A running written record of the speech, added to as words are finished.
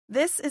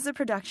This is a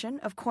production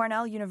of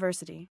Cornell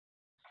University.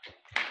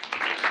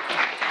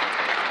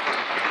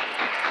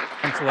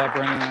 Thanks a lot,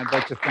 Brendan. I'd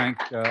like to thank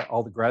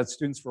all the grad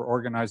students for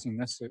organizing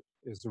this. It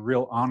is a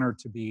real honor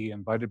to be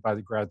invited by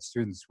the grad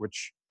students,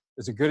 which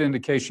is a good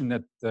indication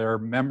that their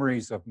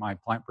memories of my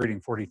Plant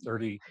Breeding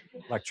 4030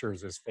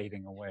 lectures is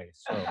fading away.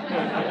 So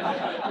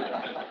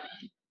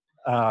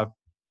I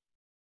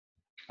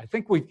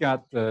think we've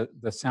got the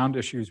sound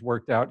issues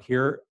worked out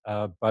here,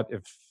 but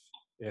if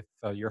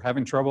you're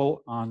having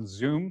trouble on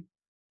Zoom,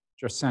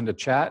 just send a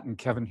chat and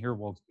Kevin here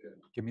will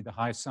give me the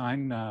hi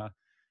sign.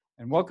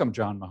 And welcome,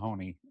 John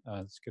Mahoney.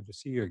 It's good to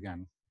see you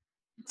again.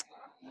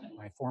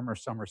 My former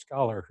summer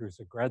scholar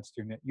who's a grad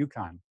student at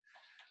UConn.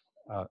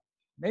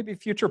 Maybe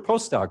future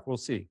postdoc, we'll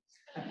see.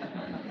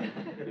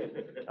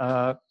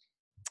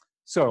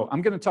 So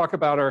I'm going to talk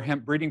about our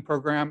hemp breeding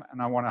program,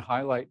 and I want to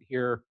highlight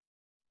here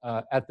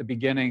at the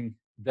beginning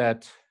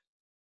that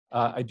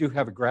I do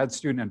have a grad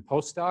student and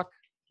postdoc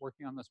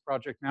working on this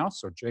project now.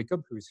 So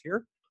Jacob, who's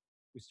here,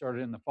 who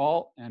started in the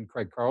fall, and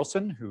Craig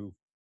Carlson, who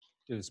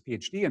did his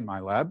PhD in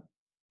my lab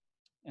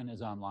and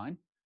is online.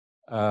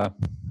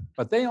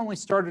 But they only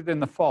started in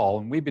the fall,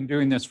 and we've been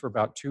doing this for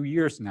about 2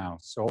 years now.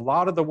 So a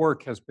lot of the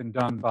work has been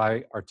done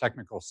by our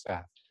technical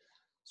staff.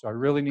 So I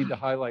really need to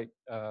highlight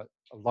a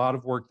lot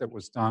of work that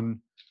was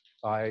done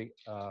by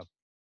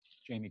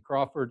Jamie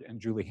Crawford and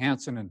Julie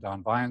Hansen in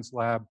Don Vian's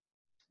lab,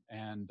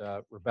 and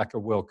Rebecca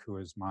Wilk, who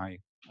is my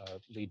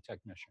lead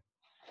technician.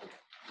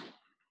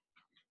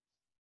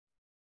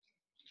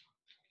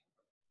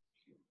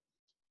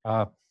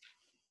 So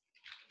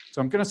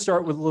I'm going to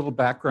start with a little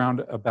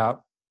background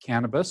about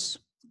cannabis.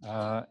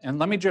 And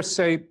let me just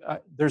say,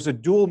 there's a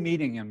dual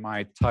meaning in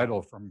my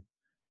title, from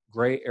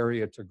gray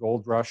area to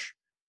gold rush.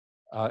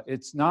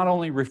 It's not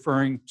only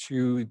referring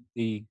to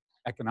the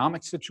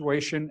economic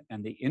situation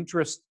and the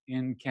interest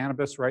in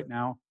cannabis right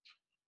now,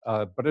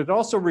 but it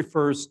also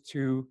refers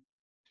to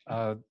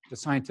the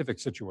scientific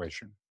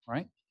situation,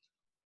 right?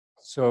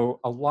 So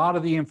a lot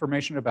of the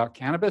information about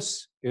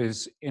cannabis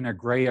is in a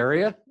gray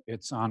area.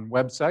 It's on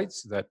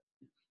websites that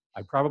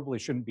I probably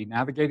shouldn't be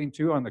navigating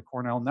to on the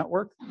Cornell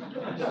network.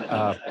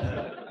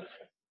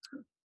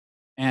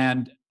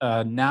 And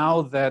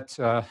now that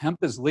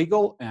hemp is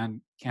legal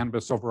and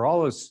cannabis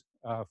overall is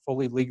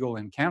fully legal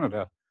in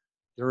Canada,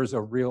 there is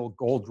a real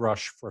gold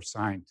rush for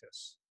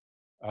scientists.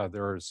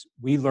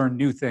 We learn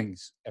new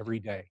things every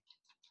day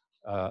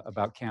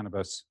about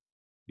cannabis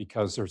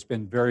because there's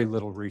been very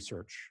little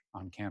research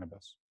on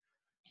cannabis.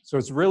 So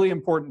it's really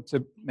important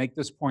to make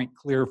this point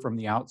clear from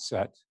the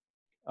outset.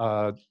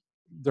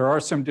 There are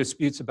some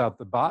disputes about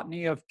the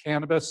botany of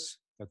cannabis,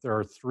 that there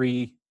are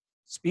 3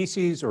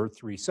 species or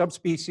 3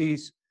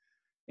 subspecies,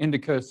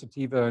 indica,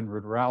 sativa, and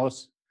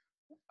ruderalis.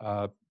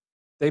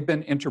 They've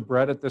been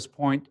interbred at this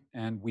point,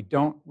 and we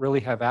don't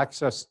really have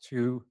access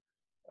to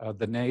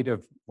the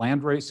native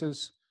land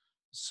races.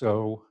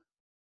 So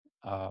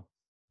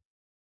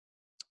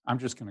I'm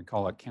just going to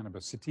call it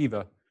cannabis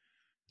sativa.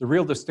 The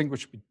real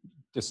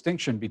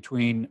distinction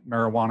between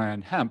marijuana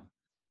and hemp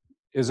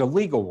is a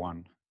legal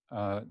one.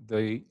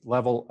 The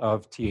level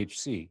of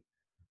THC.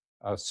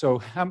 So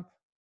hemp,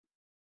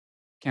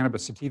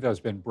 cannabis sativa, has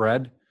been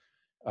bred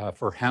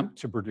for hemp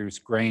to produce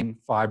grain,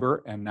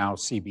 fiber, and now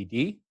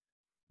CBD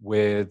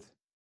with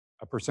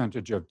a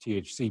percentage of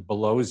THC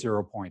below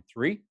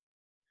 0.3,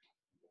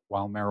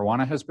 while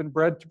marijuana has been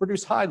bred to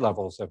produce high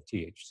levels of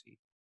THC.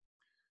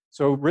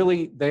 So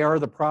really, they are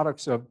the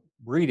products of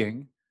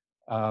breeding,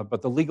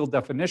 but the legal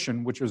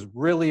definition, which is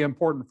really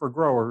important for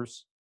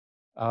growers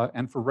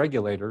and for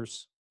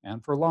regulators,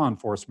 and for law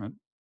enforcement,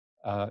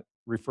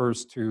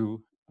 refers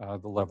to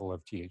the level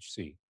of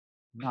THC,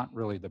 not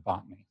really the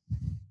botany.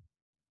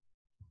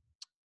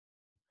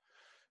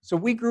 So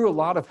we grew a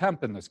lot of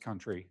hemp in this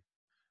country.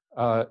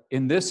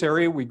 In this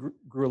area, we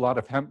grew a lot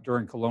of hemp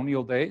during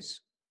colonial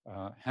days.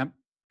 Hemp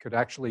could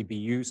actually be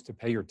used to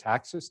pay your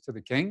taxes to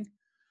the king,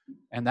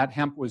 and that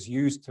hemp was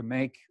used to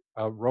make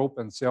rope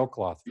and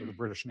sailcloth for the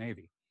British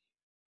Navy.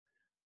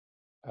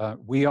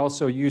 We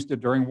also used it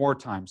during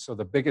wartime. So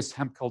the biggest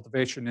hemp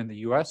cultivation in the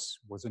US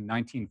was in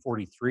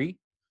 1943.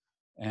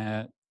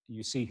 And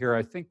you see here,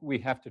 I think we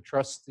have to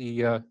trust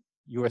the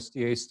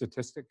USDA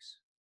statistics.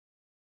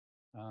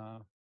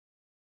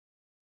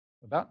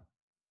 About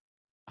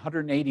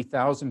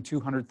 180,000,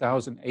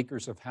 200,000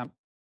 acres of hemp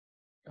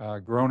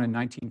grown in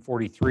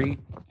 1943.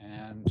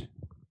 And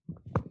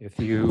if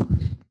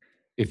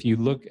you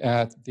look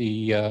at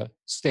the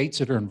states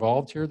that are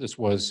involved here, this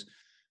was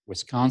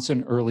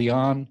Wisconsin early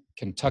on,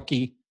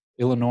 Kentucky,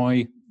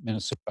 Illinois,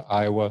 Minnesota,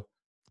 Iowa,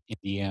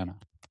 Indiana.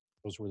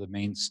 Those were the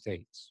main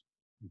states,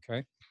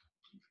 okay?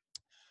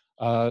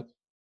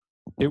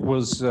 It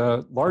was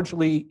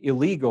largely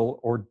illegal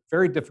or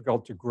very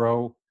difficult to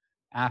grow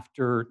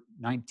after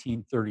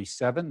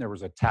 1937. There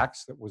was a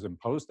tax that was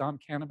imposed on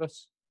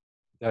cannabis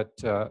that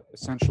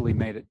essentially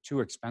made it too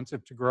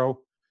expensive to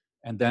grow.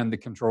 And then the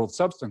Controlled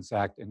Substance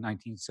Act in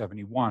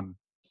 1971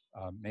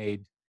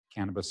 made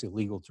cannabis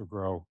illegal to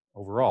grow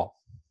overall.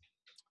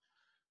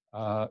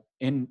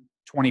 In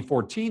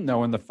 2014,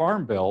 though, in the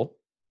Farm Bill,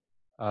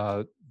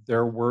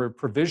 there were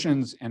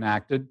provisions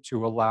enacted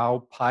to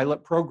allow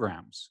pilot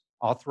programs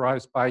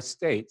authorized by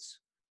states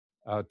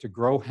to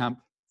grow hemp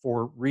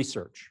for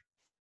research.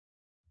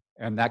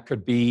 And that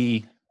could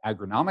be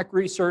agronomic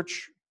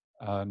research.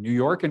 New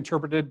York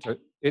interpreted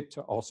it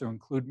to also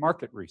include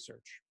market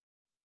research.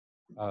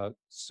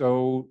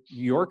 So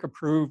New York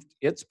approved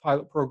its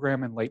pilot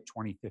program in late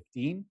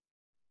 2015,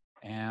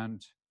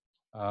 and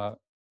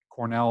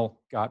Cornell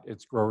got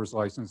its grower's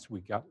license.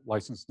 We got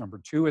license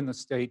number 2 in the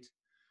state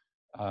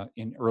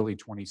in early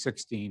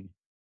 2016,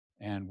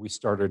 and we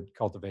started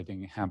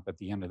cultivating hemp at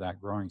the end of that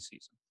growing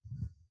season.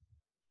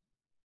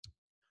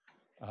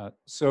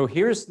 So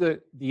here's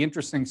the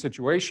interesting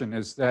situation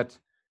is that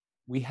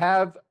we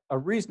have a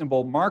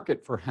reasonable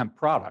market for hemp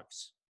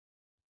products.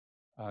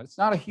 It's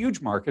not a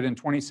huge market. In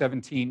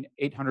 2017,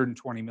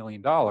 $820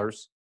 million.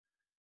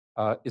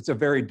 It's a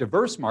very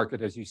diverse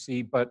market, as you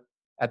see, but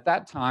at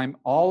that time,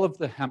 all of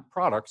the hemp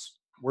products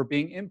were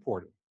being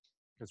imported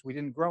because we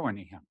didn't grow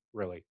any hemp,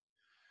 really.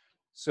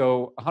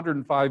 So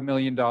 $105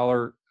 million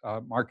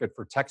market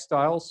for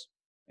textiles,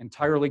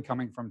 entirely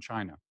coming from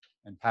China.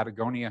 And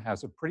Patagonia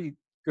has a pretty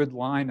good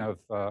line of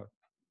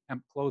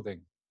hemp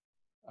clothing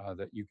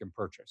that you can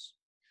purchase.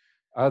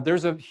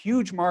 There's a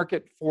huge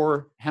market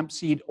for hemp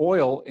seed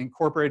oil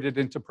incorporated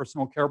into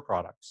personal care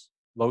products,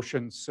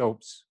 lotions,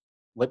 soaps,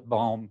 lip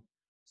balm.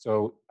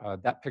 So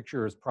that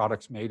picture is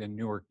products made in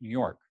Newark, New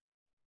York,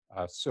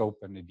 soap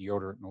and a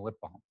deodorant and a lip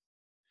balm.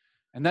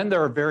 And then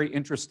there are very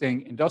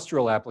interesting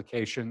industrial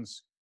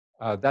applications.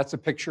 That's a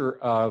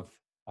picture of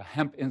a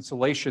hemp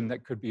insulation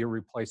that could be a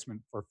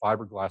replacement for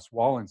fiberglass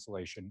wall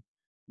insulation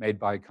made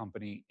by a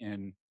company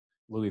in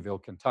Louisville,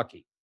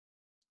 Kentucky.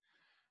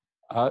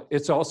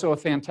 It's also a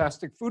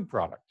fantastic food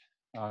product.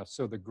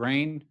 So the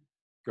grain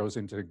goes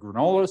into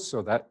granolas,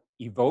 so that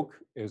Evoke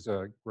is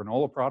a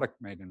granola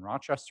product made in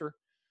Rochester.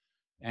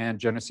 And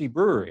Genesee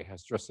Brewery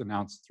has just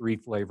announced 3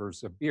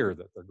 flavors of beer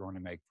that they're going to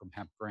make from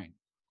hemp grain.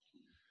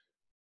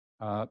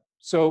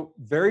 So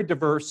very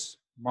diverse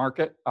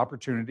market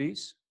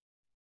opportunities.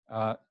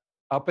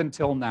 Up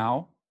until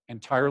now,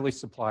 entirely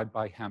supplied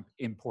by hemp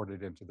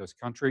imported into this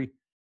country.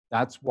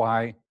 That's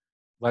why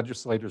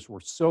legislators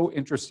were so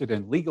interested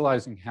in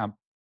legalizing hemp.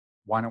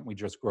 Why don't we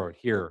just grow it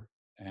here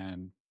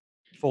and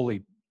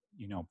fully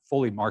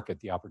market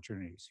the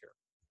opportunities here?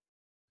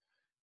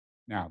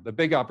 Now, the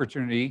big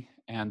opportunity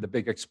and the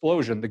big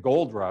explosion, the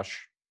gold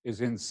rush,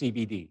 is in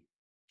CBD,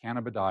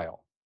 cannabidiol,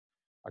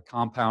 a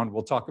compound,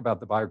 we'll talk about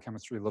the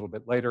biochemistry a little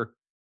bit later,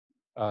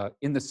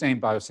 in the same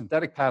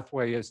biosynthetic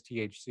pathway as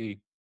THC,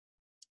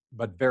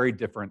 but very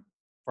different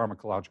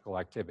pharmacological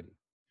activity.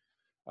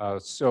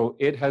 So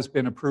it has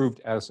been approved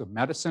as a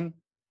medicine,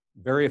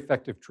 very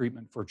effective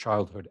treatment for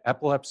childhood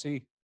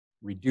epilepsy,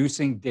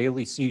 reducing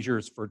daily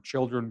seizures for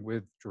children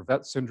with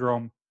Dravet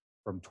syndrome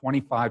from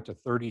 25 to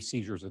 30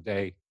 seizures a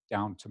day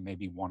down to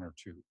maybe 1 or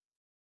 2.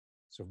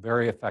 So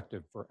very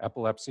effective for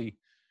epilepsy.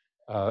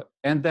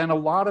 And then a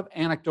lot of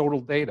anecdotal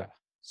data.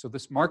 So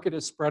this market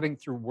is spreading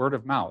through word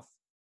of mouth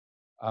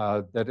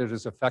that it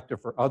is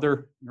effective for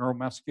other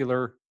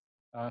neuromuscular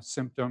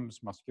symptoms,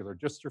 muscular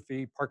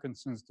dystrophy,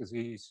 Parkinson's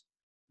disease,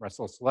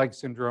 restless leg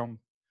syndrome.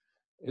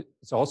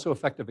 It's also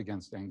effective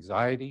against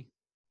anxiety.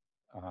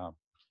 And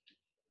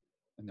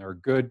there are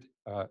good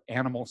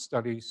animal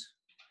studies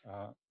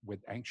with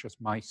anxious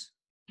mice.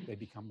 They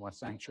become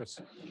less anxious.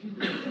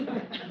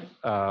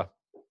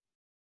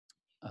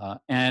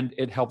 And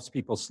it helps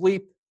people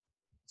sleep.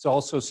 It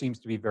also seems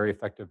to be very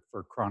effective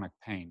for chronic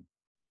pain.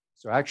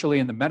 So actually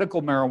in the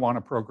medical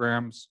marijuana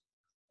programs,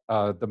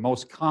 the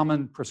most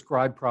common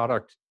prescribed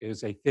product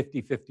is a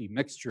 50-50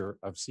 mixture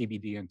of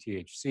CBD and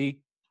THC.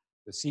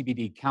 The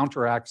CBD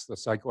counteracts the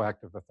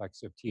psychoactive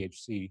effects of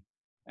THC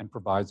and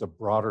provides a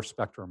broader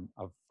spectrum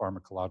of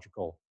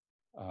pharmacological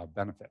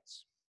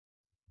benefits.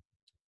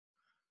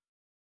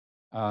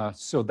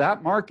 So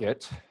that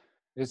market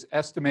is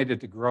estimated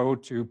to grow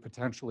to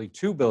potentially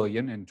 $2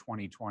 billion in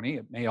 2020.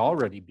 It may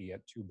already be at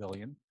 $2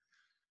 billion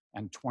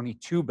and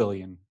 $22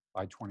 billion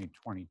by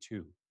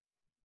 2022.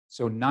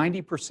 So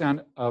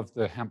 90% of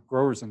the hemp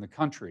growers in the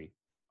country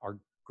are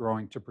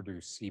growing to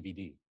produce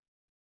CBD.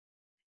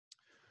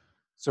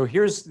 So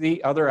here's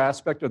the other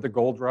aspect of the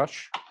gold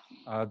rush.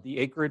 The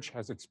acreage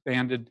has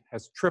expanded,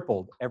 has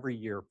tripled every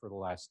year for the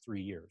last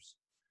 3 years.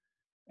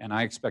 And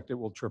I expect it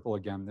will triple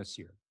again this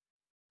year.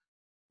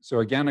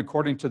 So again,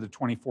 according to the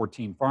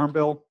 2014 Farm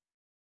Bill,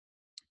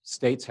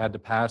 states had to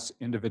pass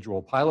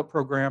individual pilot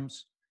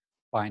programs.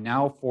 By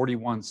now,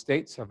 41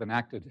 states have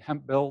enacted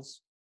hemp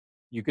bills.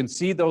 You can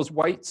see those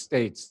white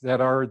states that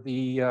are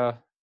the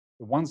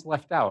ones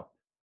left out.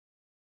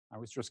 I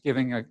was just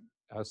giving a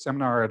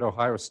seminar at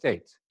Ohio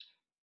State.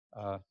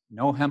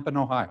 No hemp in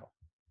Ohio.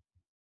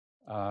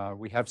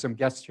 We have some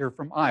guests here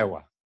from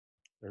Iowa.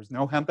 There's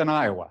no hemp in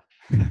Iowa.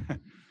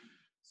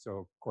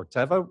 So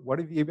Corteva, what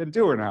have you been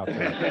doing out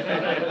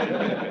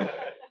there?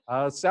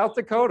 South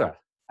Dakota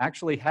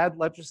actually had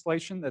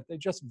legislation that they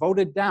just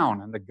voted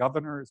down, and the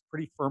governor is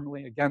pretty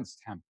firmly against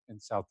hemp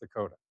in South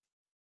Dakota.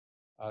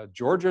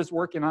 Georgia is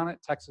working on it.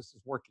 Texas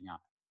is working on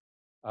it.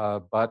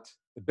 But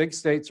The big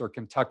states are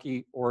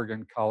Kentucky,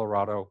 Oregon,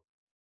 Colorado,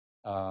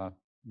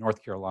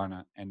 North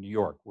Carolina, and New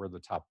York. We're the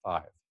top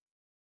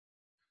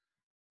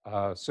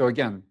 5. So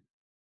again,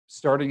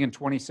 starting in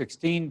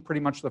 2016,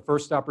 pretty much the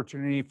first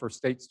opportunity for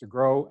states to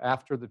grow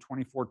after the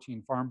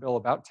 2014 Farm Bill,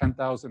 about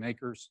 10,000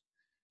 acres.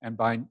 And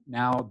by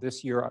now,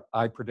 this year,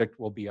 I predict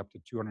will be up to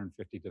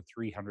 250 to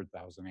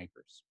 300,000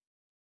 acres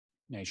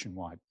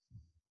nationwide.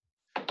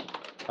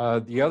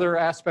 The other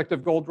aspect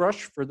of Gold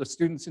Rush for the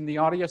students in the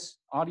audience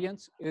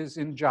is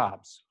in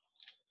jobs.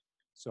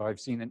 So I've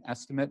seen an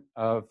estimate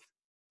of,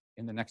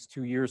 in the next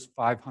 2 years,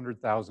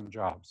 500,000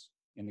 jobs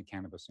in the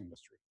cannabis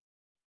industry.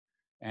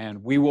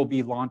 And we will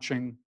be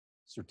launching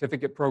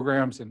certificate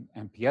programs and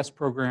MPS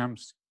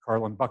programs.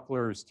 Carlin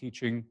Buckler is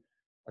teaching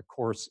a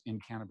course in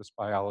cannabis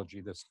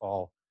biology this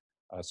fall.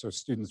 So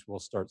students will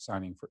start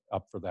signing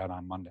up for that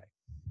on Monday.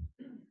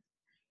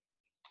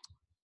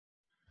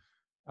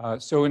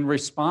 So in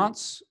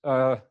response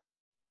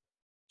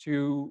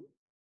to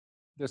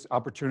this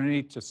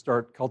opportunity to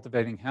start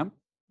cultivating hemp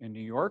in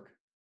New York,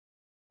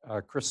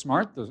 Chris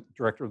Smart, the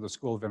director of the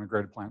School of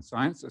Integrated Plant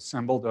Science,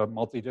 assembled a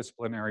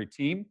multidisciplinary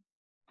team.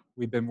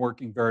 We've been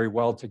working very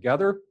well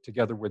together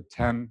with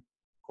 10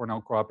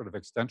 Cornell Cooperative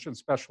Extension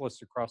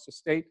specialists across the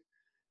state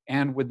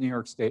and with New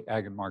York State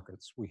Ag and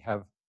Markets. We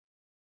have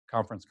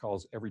conference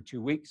calls every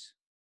 2 weeks,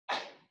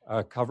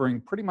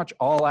 covering pretty much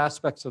all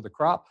aspects of the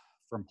crop,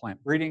 from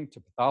plant breeding to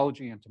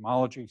pathology,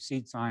 entomology,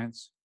 seed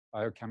science,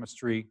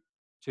 biochemistry,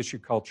 tissue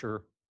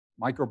culture,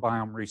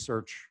 microbiome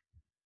research.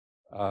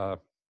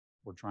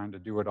 We're trying to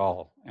do it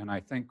all. And I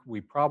think we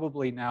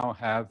probably now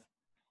have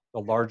the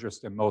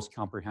largest and most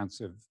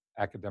comprehensive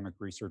academic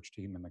research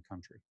team in the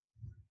country.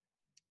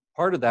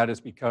 Part of that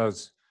is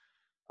because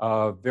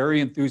of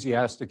very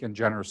enthusiastic and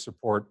generous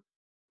support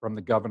from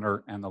the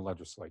governor and the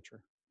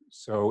legislature.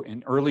 So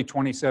in early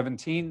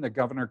 2017, the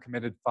governor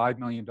committed $5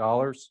 million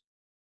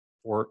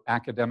for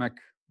academic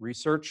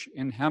research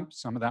in hemp.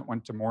 Some of that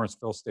went to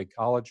Morrisville State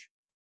College,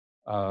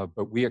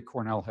 but we at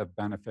Cornell have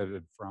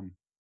benefited from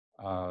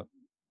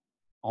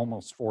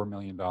almost $4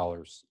 million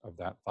of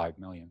that $5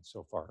 million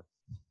so far,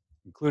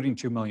 including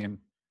 $2 million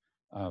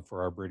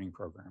for our breeding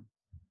program.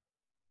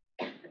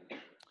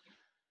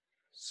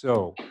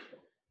 So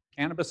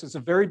cannabis is a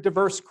very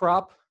diverse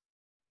crop.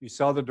 You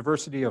saw the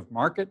diversity of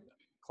market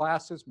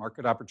classes,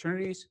 market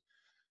opportunities,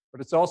 but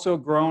it's also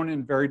grown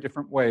in very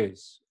different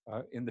ways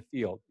in the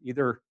field.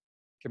 Either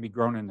can be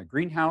grown in the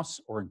greenhouse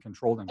or in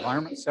controlled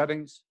environment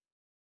settings.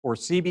 For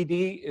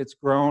CBD, it's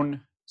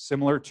grown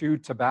similar to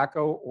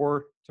tobacco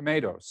or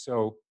tomatoes.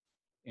 So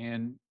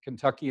in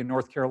Kentucky and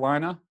North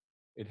Carolina,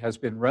 it has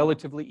been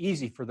relatively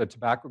easy for the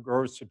tobacco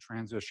growers to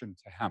transition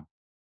to hemp,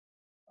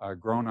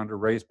 grown under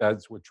raised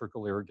beds with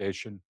trickle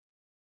irrigation,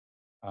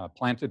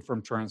 planted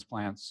from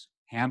transplants,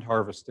 hand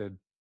harvested,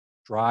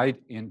 dried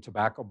in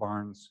tobacco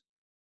barns,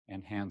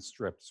 and hand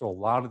stripped. So a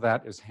lot of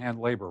that is hand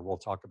labor. We'll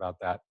talk about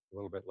that a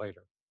little bit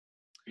later.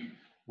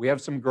 We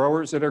have some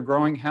growers that are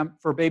growing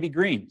hemp for baby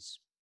greens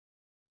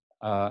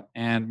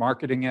and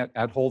marketing it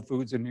at Whole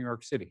Foods in New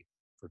York City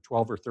for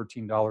 $12 or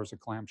 $13 a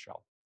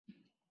clamshell.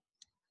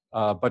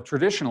 But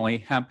traditionally,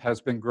 hemp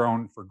has been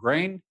grown for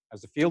grain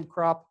as a field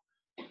crop,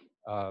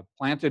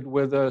 planted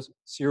with a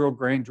cereal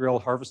grain drill,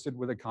 harvested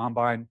with a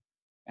combine,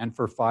 and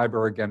for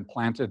fiber, again,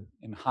 planted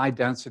in high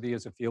density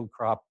as a field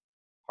crop,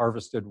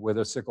 harvested with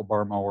a sickle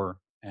bar mower,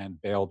 and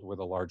baled with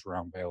a large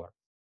round baler.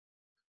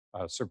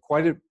 So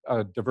quite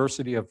a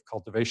diversity of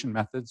cultivation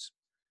methods.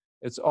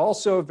 It's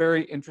also a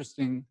very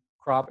interesting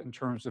crop in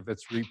terms of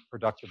its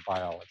reproductive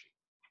biology.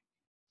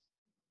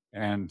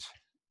 And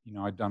you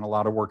know, I've done a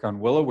lot of work on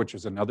willow, which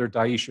is another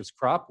dioecious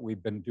crop.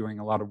 We've been doing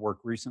a lot of work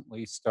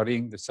recently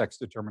studying the sex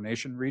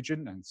determination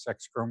region and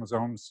sex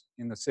chromosomes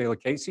in the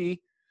Salicaceae.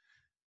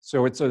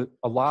 So it's a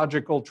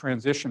logical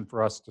transition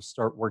for us to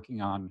start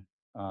working on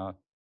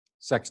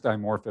sex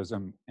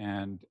dimorphism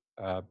and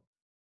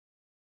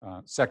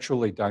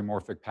sexually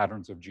dimorphic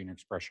patterns of gene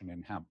expression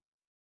in hemp.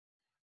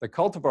 The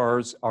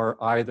cultivars are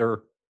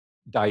either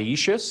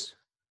dioecious,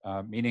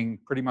 meaning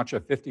pretty much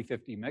a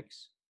 50-50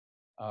 mix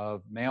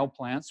of male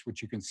plants,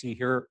 which you can see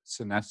here,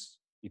 senesce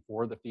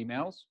before the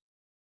females,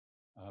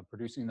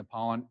 producing the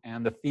pollen,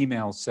 and the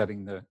females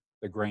setting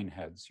the grain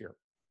heads here.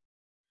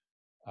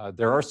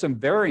 There are some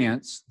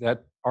variants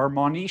that are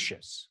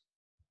monoecious,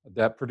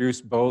 that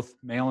produce both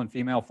male and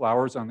female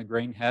flowers on the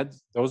grain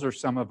heads. Those are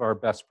some of our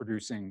best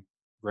producing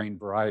grain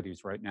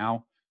varieties right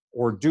now,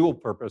 or dual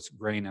purpose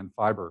grain and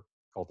fiber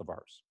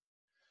cultivars.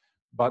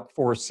 But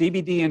for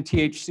CBD and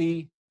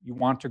THC, you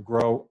want to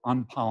grow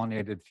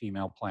unpollinated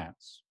female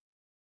plants.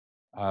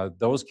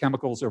 Those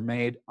chemicals are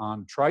made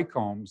on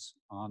trichomes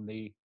on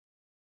the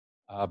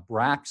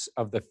bracts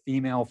of the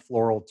female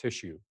floral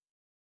tissue.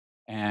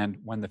 And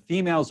when the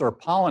females are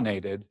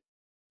pollinated,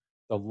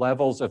 the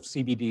levels of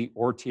CBD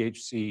or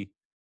THC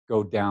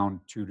go down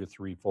 2 to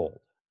 3-fold.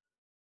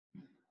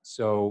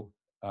 So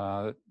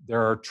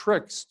there are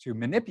tricks to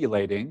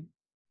manipulating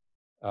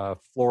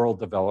floral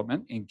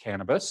development in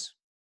cannabis.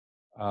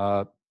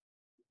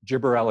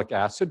 Gibberellic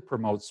acid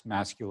promotes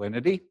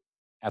masculinity.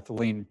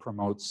 ethylene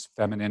promotes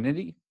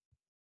femininity,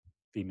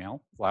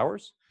 female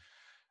flowers.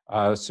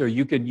 So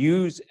you can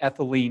use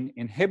ethylene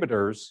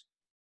inhibitors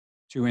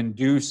to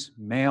induce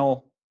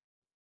male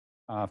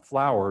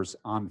flowers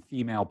on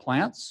female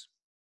plants.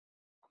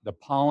 The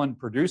pollen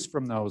produced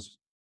from those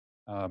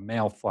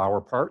male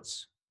flower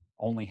parts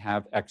only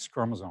have X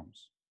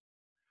chromosomes.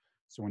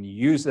 So when you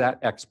use that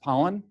X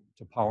pollen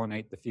to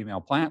pollinate the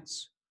female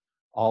plants,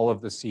 all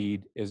of the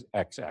seed is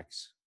XX.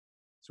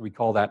 So we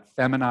call that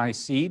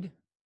feminized seed,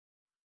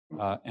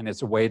 and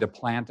it's a way to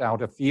plant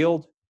out a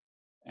field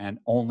and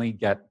only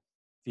get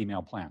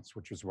female plants,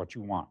 which is what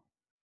you want.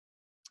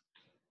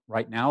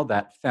 Right now,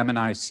 that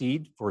feminized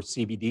seed for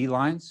CBD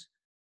lines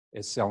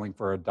is selling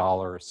for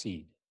 $1 a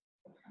seed.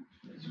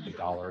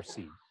 $1 a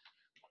seed.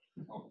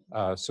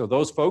 So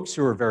those folks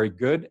who are very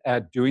good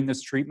at doing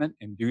this treatment,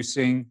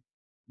 inducing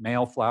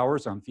male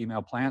flowers on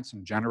female plants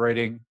and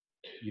generating,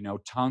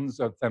 tons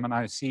of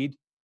feminized seed,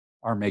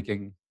 are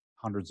making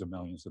hundreds of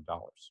millions of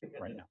dollars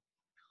right now.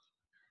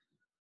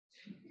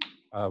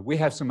 We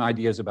have some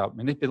ideas about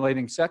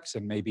manipulating sex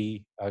and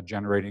maybe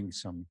generating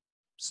some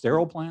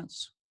sterile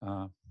plants.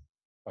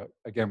 But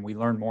again, we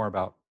learn more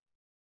about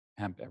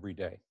hemp every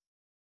day.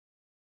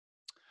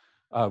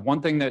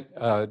 One thing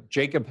that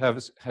Jacob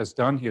has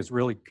done, he has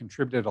really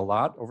contributed a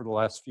lot over the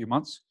last few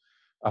months.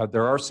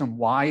 There are some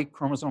Y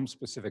chromosome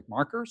specific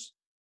markers,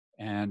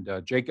 and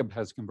Jacob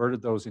has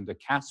converted those into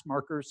Cas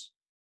markers.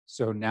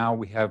 So now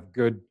we have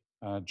good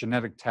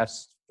genetic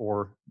tests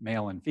for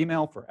male and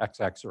female for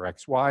XX or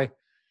XY.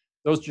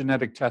 Those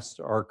genetic tests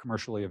are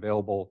commercially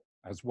available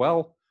as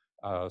well.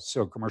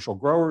 So commercial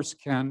growers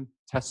can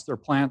test their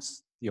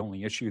plants. The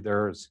only issue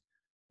there is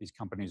these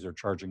companies are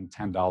charging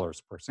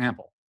 $10 per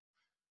sample.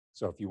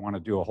 So if you want to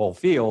do a whole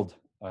field,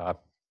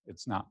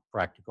 it's not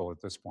practical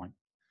at this point.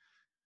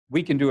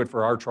 We can do it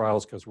for our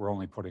trials because we're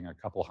only putting a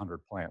couple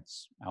hundred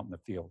plants out in the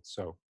field.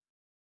 So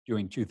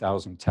doing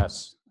 2,000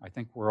 tests, I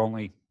think we're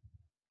only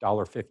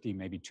 $1.50,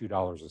 maybe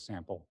 $2 a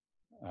sample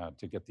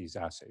to get these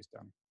assays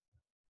done.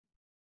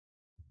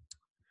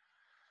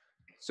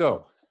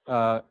 So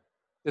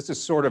this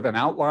is sort of an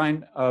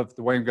outline of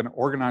the way I'm going to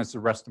organize the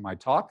rest of my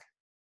talk.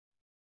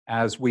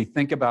 As we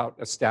think about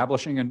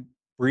establishing a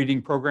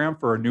breeding program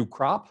for a new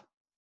crop,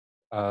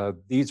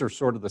 these are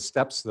sort of the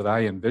steps that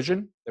I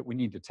envision that we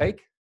need to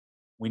take.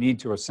 We need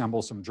to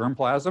assemble some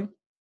germplasm.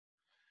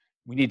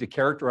 We need to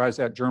characterize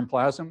that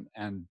germplasm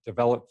and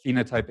develop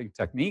phenotyping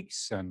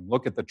techniques and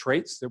look at the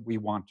traits that we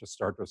want to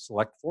start to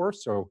select for.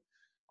 So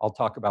I'll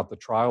talk about the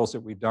trials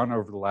that we've done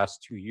over the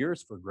last 2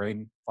 years for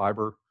grain,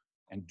 fiber,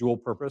 and dual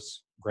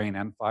purpose grain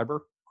and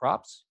fiber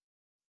crops.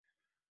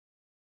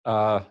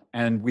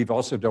 And we've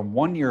also done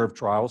 1 year of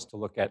trials to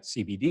look at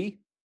CBD/THC.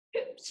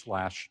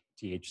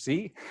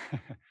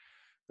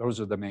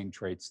 Those are the main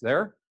traits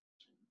there.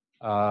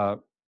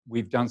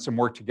 We've done some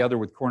work together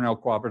with Cornell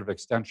Cooperative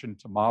Extension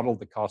to model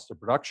the cost of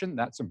production.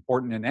 That's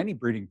important in any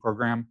breeding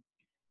program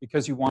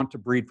because you want to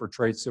breed for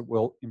traits that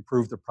will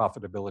improve the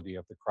profitability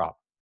of the crop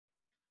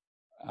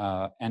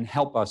and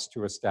help us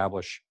to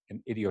establish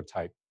an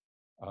idiotype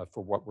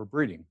for what we're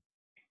breeding.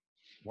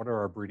 What are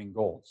our breeding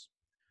goals?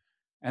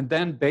 And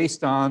then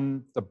based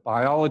on the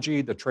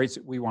biology, the traits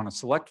that we want to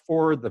select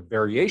for, the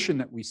variation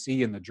that we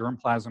see in the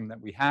germplasm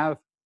that we have,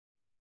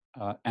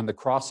 and the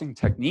crossing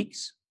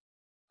techniques,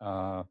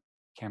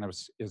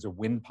 cannabis is a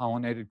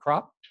wind-pollinated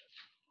crop,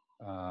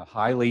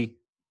 highly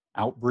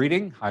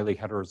outbreeding, highly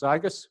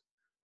heterozygous.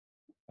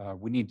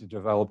 We need to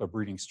develop a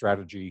breeding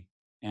strategy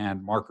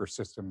and marker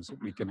systems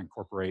that we can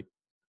incorporate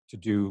to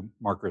do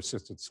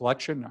marker-assisted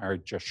selection. I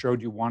just showed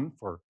you one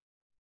for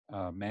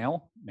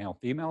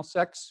male-female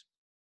sex,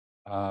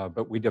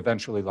 but we'd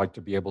eventually like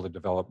to be able to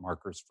develop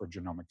markers for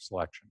genomic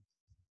selection.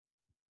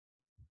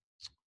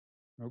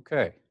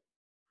 Okay.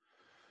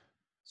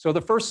 So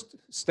the first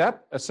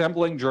step,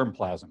 assembling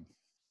germplasm.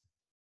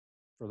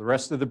 For the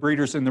rest of the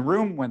breeders in the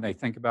room, when they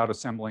think about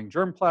assembling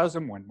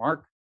germplasm, when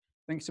Mark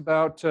thinks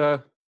about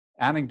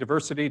adding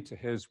diversity to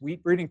his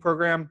wheat breeding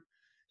program,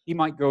 he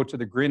might go to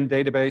the GRIN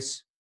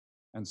database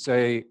and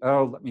say,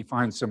 oh, let me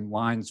find some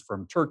lines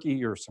from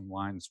Turkey or some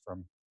lines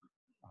from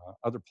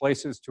other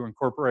places to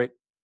incorporate.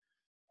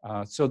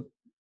 So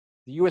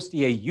the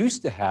USDA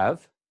used to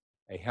have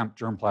a hemp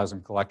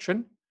germplasm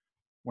collection.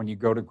 When you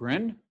go to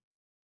GRIN,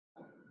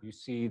 you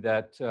see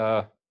that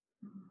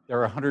there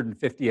are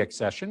 150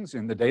 accessions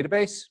in the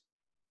database,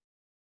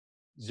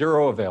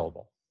 0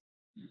 available.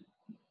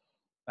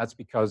 That's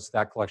because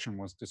that collection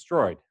was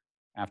destroyed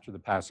after the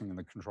passing of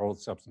the Controlled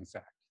Substance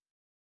Act.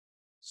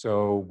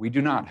 So we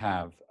do not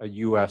have a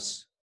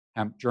US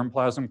hemp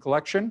germplasm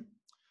collection.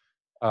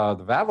 The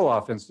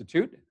Vavilov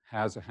Institute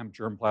has a hemp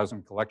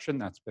germplasm collection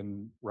that's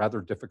been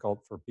rather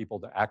difficult for people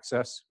to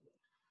access.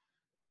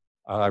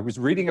 I was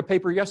reading a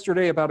paper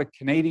yesterday about a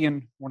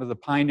Canadian, one of the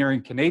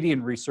pioneering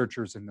Canadian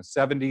researchers in the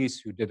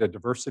 70s who did a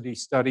diversity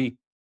study.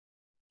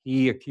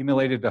 He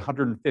accumulated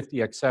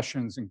 150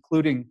 accessions,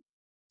 including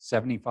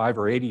 75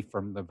 or 80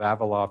 from the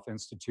Vavilov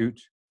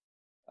Institute.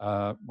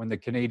 When the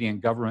Canadian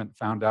government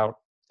found out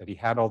that he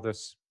had all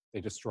this, they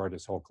destroyed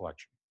his whole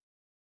collection.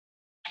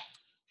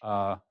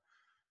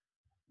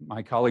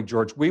 My colleague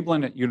George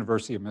Weeblin at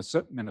University of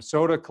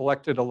Minnesota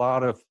collected a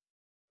lot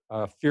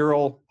of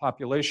feral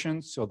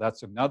populations. So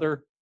that's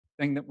another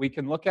thing that we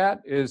can look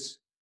at is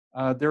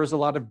there's a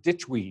lot of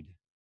ditchweed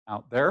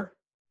out there.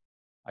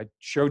 I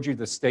showed you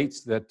the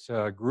states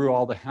that grew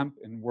all the hemp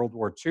in World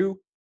War II: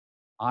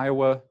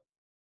 Iowa,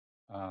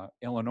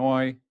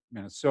 Illinois,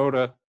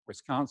 Minnesota,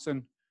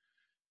 Wisconsin,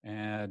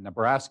 and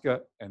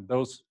Nebraska. And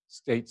those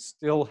states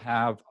still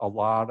have a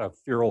lot of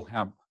feral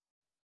hemp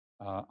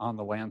on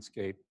the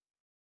landscape.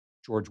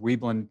 George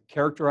Weeblin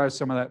characterized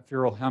some of that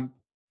feral hemp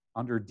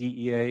under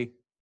DEA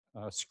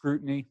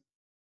scrutiny.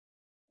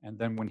 And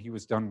then when he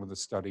was done with the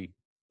study,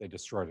 they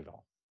destroyed it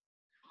all.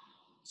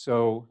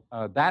 So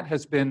that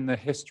has been the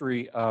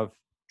history of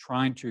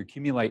trying to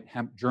accumulate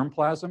hemp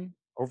germplasm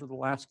over the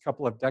last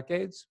couple of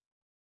decades.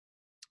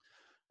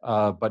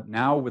 But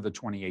now with the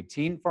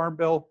 2018 Farm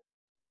Bill,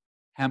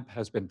 hemp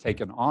has been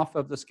taken off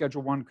of the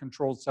Schedule I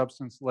controlled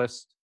substance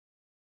list.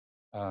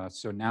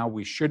 So now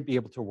we should be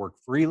able to work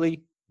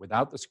freely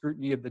without the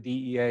scrutiny of the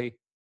DEA,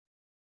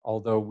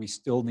 although we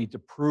still need to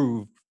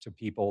prove to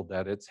people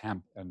that it's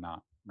hemp and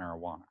not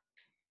marijuana,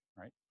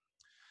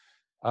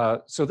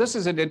 right? So this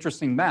is an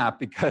interesting map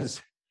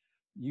because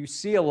you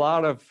see a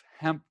lot of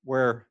hemp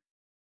where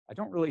I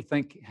don't really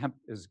think hemp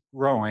is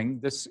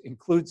growing. This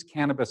includes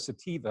cannabis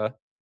sativa,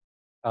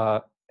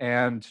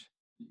 and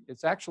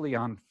it's actually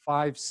on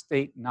 5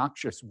 state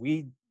noxious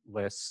weed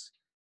lists.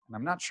 And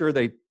I'm not sure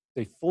they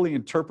fully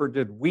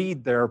interpreted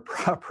weed there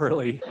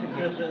properly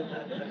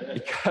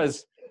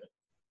because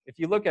if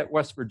you look at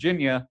West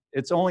Virginia,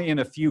 it's only in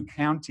a few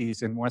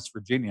counties in West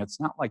Virginia. It's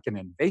not like an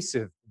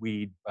invasive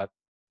weed, but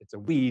it's a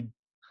weed,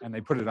 and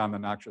they put it on the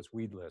noxious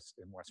weed list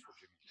in West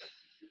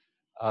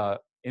Virginia.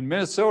 In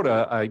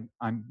Minnesota,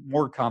 I'm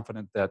more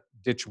confident that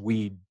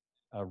ditchweed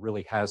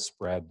really has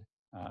spread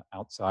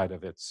outside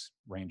of its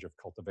range of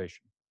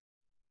cultivation.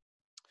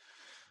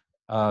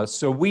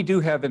 So we do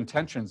have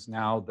intentions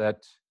now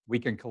that we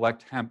can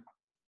collect hemp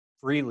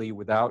freely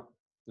without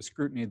the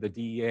scrutiny of the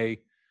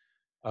DEA,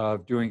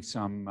 of doing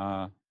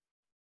some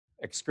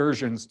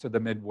excursions to the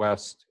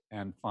Midwest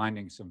and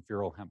finding some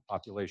feral hemp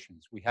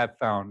populations. We have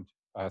found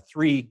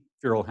 3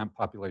 feral hemp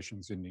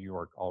populations in New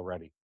York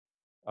already,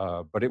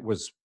 but it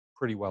was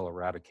pretty well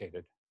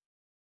eradicated.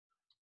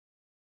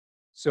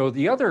 So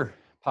the other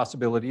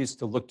possibility is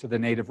to look to the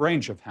native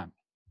range of hemp,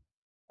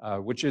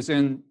 which is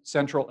in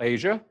Central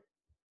Asia.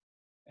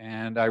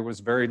 And I was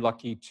very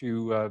lucky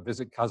to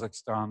visit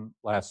Kazakhstan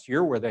last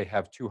year, where they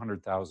have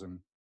 200,000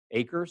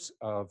 acres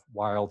of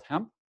wild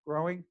hemp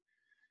growing.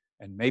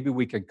 And maybe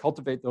we can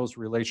cultivate those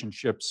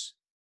relationships.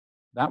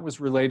 That was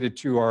related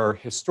to our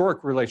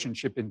historic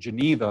relationship in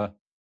Geneva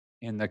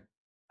in the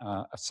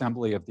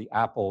assembly of the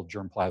apple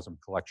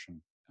germplasm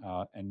collection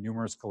and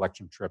numerous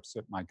collection trips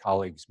that my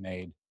colleagues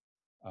made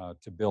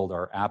to build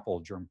our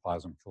apple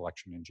germplasm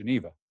collection in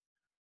Geneva.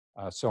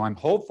 So I'm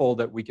hopeful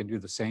that we can do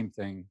the same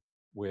thing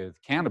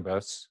with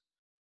cannabis,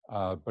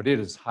 but it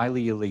is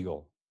highly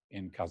illegal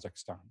in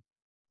Kazakhstan.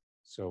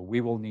 So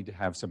we will need to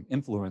have some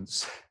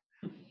influence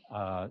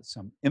on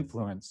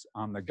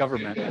the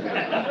government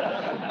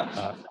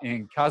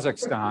in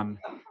Kazakhstan.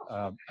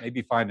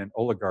 Maybe find an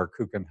oligarch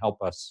who can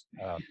help us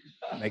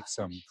make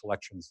some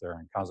collections there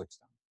in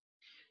Kazakhstan.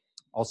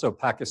 Also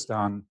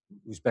Pakistan,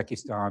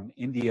 Uzbekistan,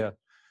 India,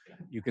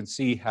 you can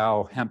see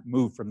how hemp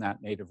moved from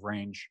that native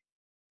range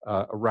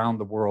around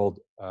the world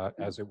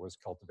as it was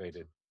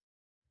cultivated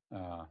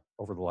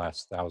over the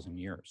last 1,000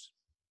 years.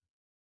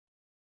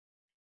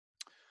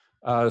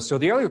 So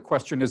the other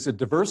question is the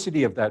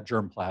diversity of that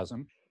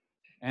germplasm,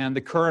 and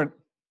the current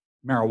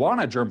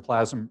marijuana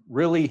germplasm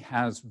really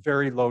has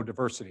very low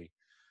diversity.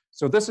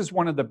 So this is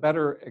one of the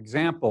better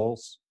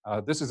examples.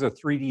 This is a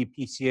 3D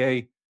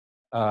PCA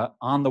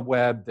on the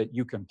web that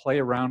you can play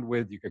around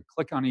with. You could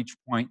click on each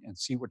point and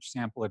see which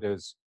sample it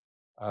is.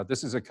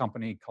 This is a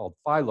company called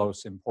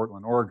Phylos in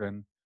Portland,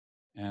 Oregon.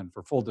 And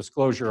for full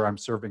disclosure, I'm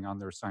serving on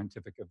their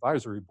scientific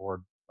advisory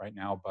board right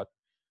now, but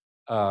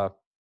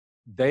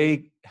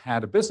they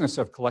had a business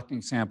of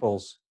collecting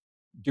samples,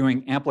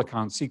 doing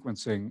amplicon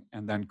sequencing,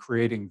 and then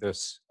creating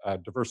this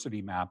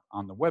diversity map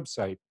on the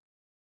website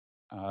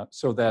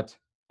so that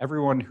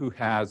everyone who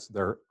has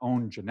their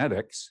own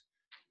genetics,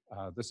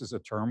 this is a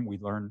term we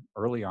learned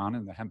early on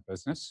in the hemp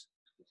business,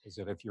 is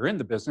that if you're in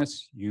the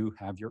business, you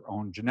have your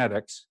own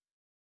genetics,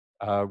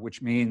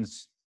 which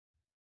means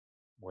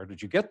where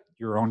did you get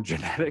your own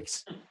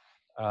genetics?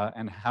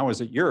 And how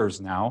is it yours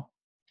now?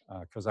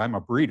 Because I'm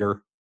a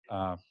breeder.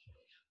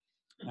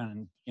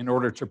 And in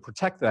order to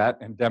protect that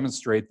and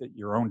demonstrate that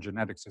your own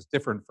genetics is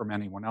different from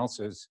anyone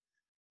else's,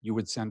 you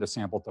would send a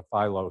sample to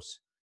Phylos,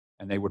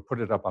 and they would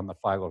put it up on the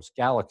Phylos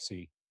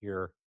Galaxy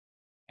here,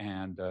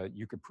 and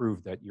you could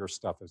prove that your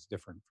stuff is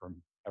different from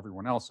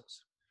everyone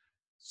else's.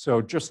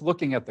 So just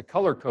looking at the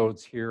color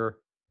codes here,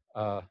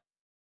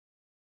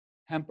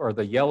 hemp are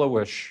the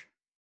yellowish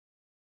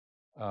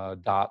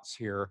dots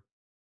here.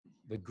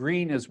 The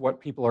green is what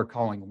people are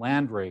calling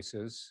land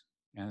races.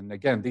 And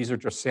again, these are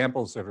just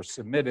samples that are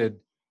submitted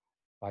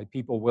by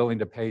people willing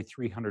to pay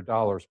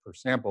 $300 per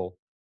sample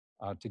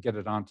to get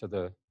it onto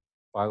the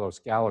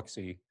Phylos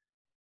galaxy.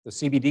 The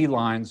CBD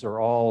lines are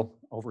all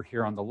over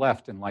here on the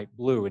left in light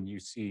blue, and you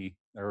see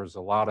there's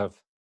a lot of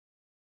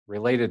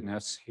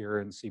relatedness here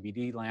in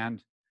CBD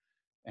land.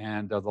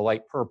 And the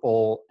light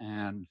purple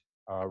and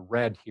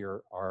red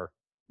here are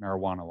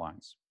marijuana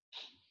lines.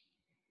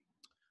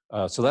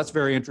 So that's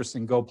very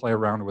interesting. Go play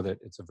around with it.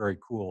 It's a very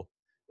cool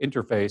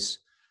interface.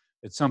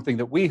 It's something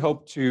that we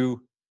hope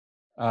to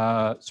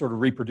sort of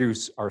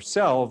reproduce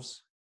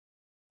ourselves.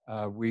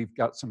 We've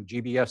got some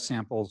GBS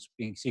samples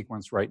being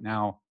sequenced right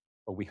now,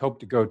 but we hope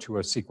to go to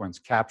a sequence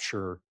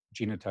capture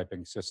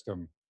genotyping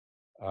system,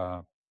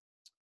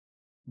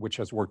 which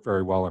has worked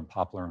very well in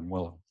poplar and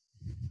willow.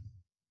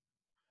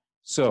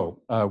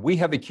 So we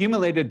have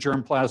accumulated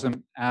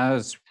germplasm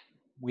as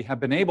we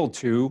have been able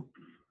to.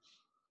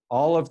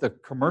 All of the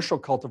commercial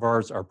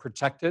cultivars are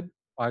protected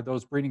by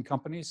those breeding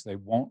companies. They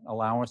won't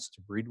allow us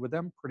to breed with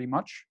them pretty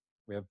much.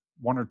 We have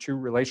 1 or 2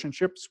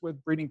 relationships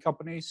with breeding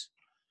companies.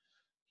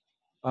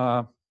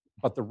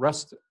 But the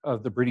rest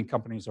of the breeding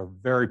companies are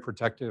very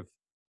protective.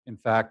 In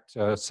fact,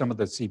 some of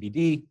the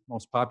CBD,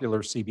 most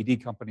popular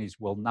CBD companies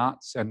will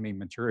not send me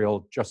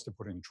material just to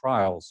put in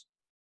trials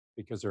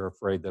because they're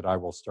afraid that I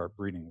will start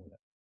breeding with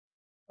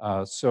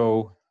it.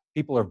 So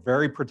people are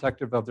very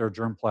protective of their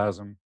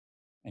germplasm,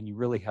 and you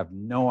really have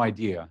no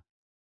idea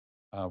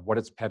what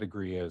its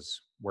pedigree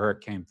is, where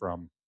it came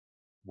from,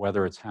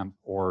 whether it's hemp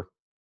or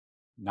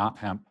not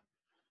hemp.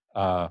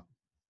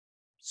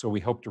 So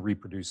we hope to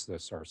reproduce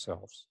this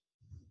ourselves.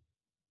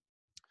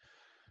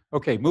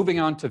 Okay, moving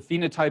on to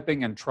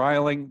phenotyping and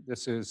trialing.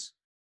 This is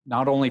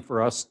not only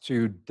for us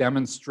to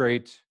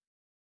demonstrate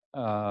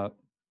the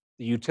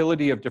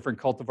utility of different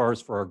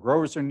cultivars for our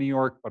growers in New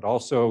York, but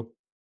also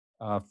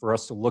for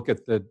us to look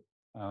at the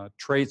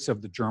traits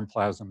of the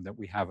germplasm that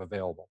we have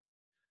available.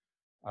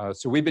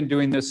 So we've been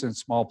doing this in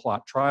small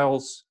plot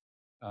trials,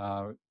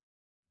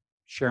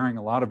 sharing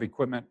a lot of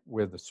equipment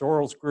with the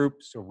Sorrels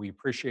group, so we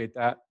appreciate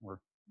that. We're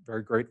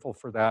very grateful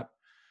for that.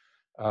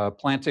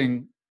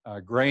 Planting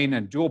grain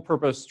and dual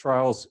purpose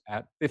trials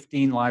at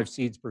 15 live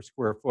seeds per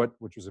square foot,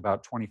 which is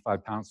about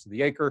 25 pounds to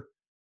the acre.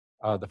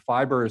 The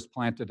fiber is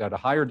planted at a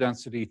higher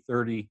density,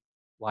 30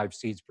 live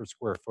seeds per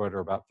square foot, or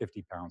about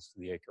 50 pounds to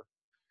the acre.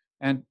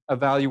 And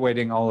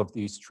evaluating all of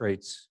these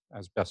traits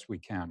as best we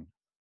can.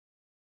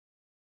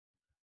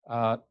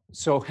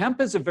 So hemp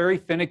is a very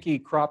finicky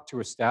crop to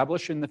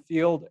establish in the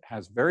field. It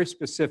has very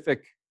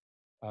specific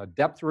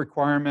depth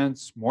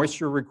requirements,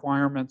 moisture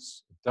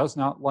requirements. It does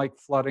not like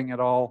flooding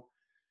at all.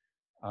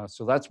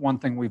 So that's one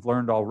thing we've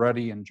learned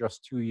already in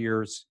just 2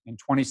 years. In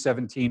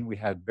 2017, we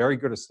had very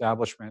good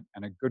establishment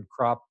and a good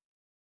crop.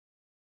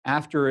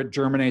 After it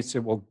germinates,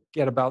 it will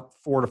get about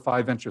 4 to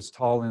 5 inches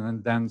tall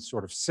and then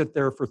sort of sit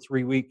there for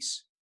 3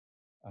 weeks.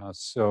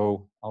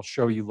 So I'll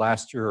show you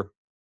last year,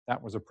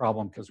 that was a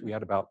problem because we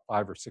had about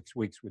 5 or 6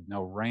 weeks with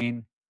no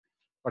rain.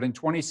 But in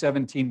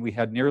 2017, we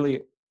had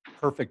nearly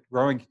perfect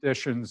growing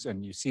conditions.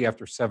 And you see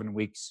after 7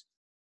 weeks,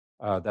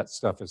 that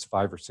stuff is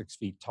 5 or 6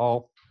 feet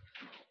tall.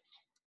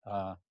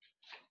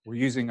 We're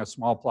using a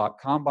small plot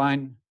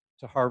combine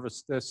to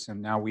harvest this. And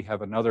now we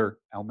have another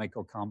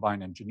Almaco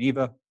combine in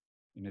Geneva,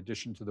 in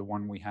addition to the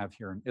one we have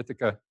here in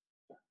Ithaca,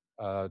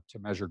 to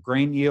measure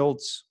grain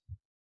yields.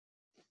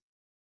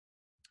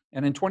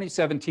 And in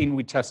 2017,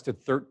 we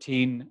tested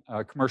 13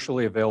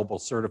 commercially available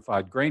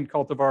certified grain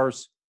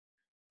cultivars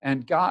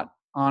and got,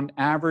 on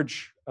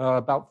average,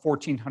 about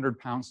 1,400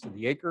 pounds to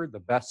the acre. The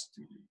best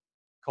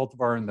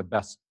cultivar in the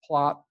best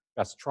plot,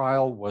 best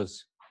trial,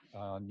 was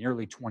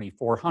nearly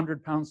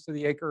 2,400 pounds to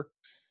the acre,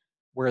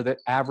 where the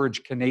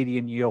average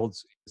Canadian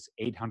yields is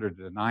 800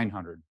 to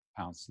 900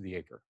 pounds to the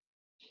acre.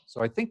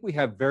 So I think we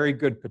have very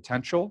good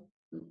potential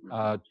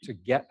to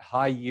get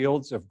high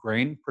yields of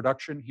grain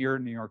production here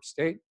in New York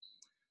State.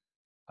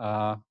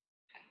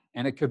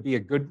 And it could be a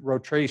good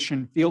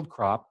rotation field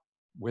crop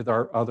with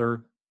our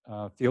other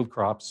field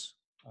crops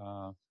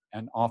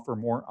and offer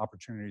more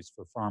opportunities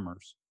for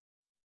farmers.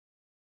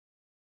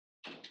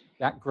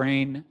 That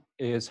grain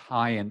is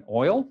high in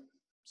oil,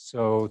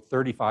 so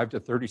 35 to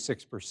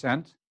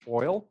 36%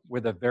 oil,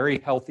 with a very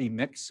healthy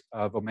mix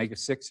of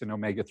omega-6 and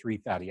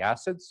omega-3 fatty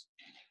acids.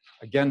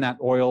 Again, that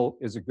oil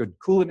is a good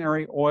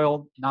culinary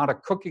oil, not a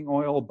cooking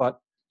oil, but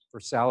for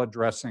salad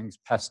dressings,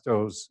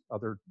 pestos,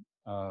 other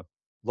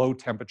low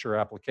temperature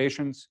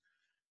applications,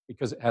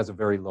 because it has a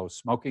very low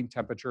smoking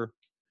temperature.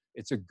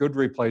 It's a good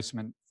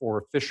replacement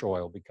for fish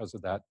oil because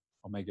of that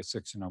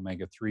omega-6 and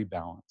omega-3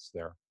 balance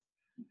there.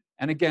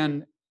 And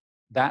again,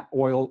 that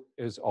oil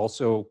is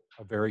also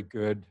a very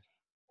good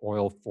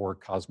oil for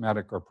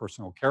cosmetic or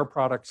personal care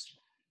products.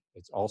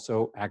 It's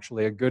also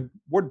actually a good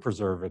wood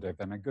preservative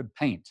and a good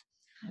paint.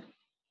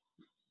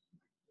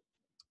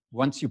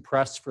 Once you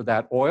press for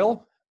that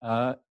oil,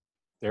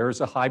 there's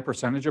a high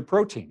percentage of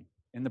protein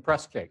in the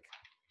press cake.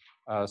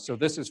 So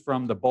this is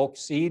from the bulk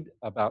seed,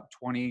 about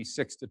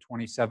 26 to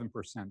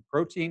 27%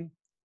 protein.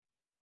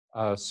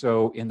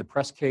 So in the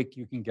press cake,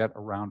 you can get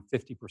around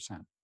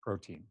 50%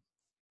 protein.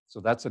 So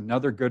that's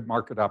another good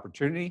market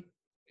opportunity.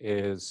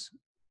 is,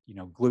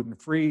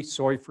 gluten-free,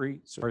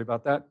 soy-free, sorry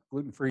about that,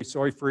 gluten-free,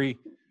 soy-free,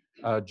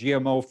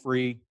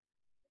 GMO-free,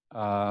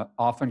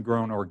 often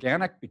grown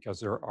organic because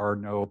there are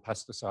no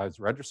pesticides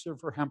registered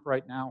for hemp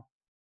right now.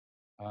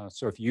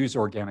 So if you use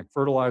organic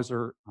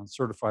fertilizer on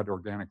certified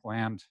organic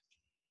land,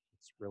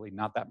 it's really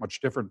not that much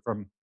different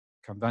from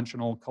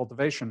conventional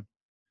cultivation,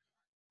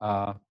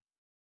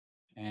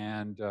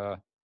 and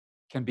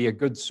can be a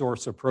good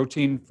source of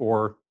protein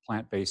for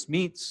plant-based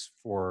meats,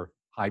 for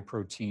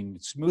high-protein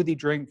smoothie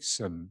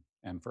drinks,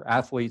 and for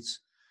athletes.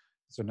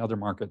 It's another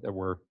market that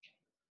we're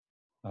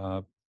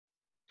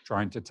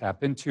trying to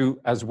tap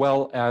into, as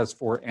well as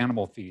for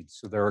animal feeds.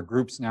 So there are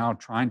groups now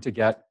trying to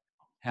get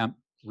hemp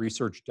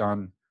research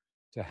done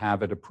to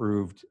have it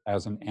approved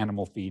as an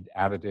animal feed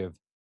additive.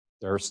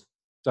 There are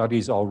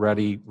studies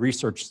already,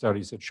 research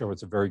studies that show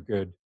it's a very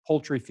good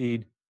poultry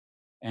feed,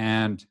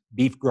 and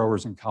beef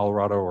growers in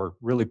Colorado are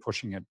really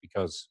pushing it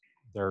because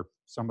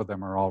some of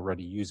them are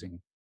already using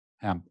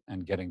hemp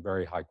and getting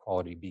very high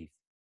quality beef.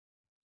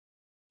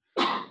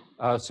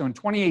 So in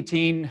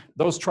 2018,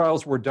 those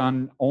trials were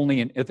done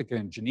only in Ithaca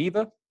and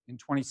Geneva. In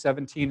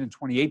 2017 and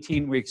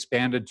 2018, we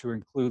expanded to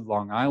include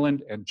Long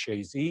Island and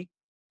Chazy,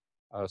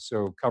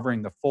 so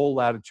covering the full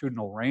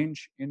latitudinal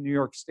range in New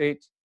York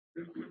State.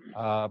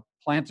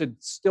 Planted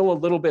still a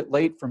little bit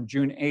late from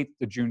June 8th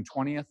to June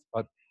 20th,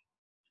 but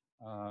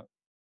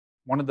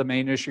one of the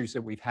main issues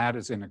that we've had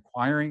is in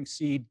acquiring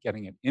seed,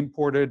 getting it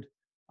imported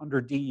under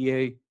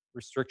DEA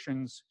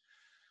restrictions.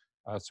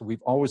 So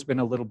we've always been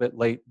a little bit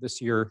late. This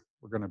year,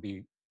 we're going to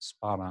be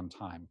spot on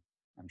time,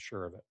 I'm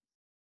sure of it.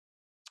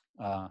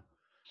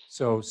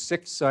 So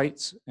 6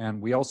 sites,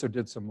 and we also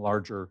did some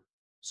larger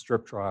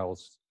strip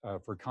trials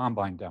for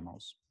combine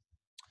demos.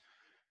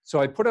 So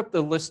I put up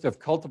the list of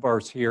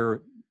cultivars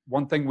here.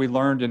 One thing we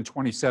learned in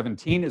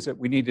 2017 is that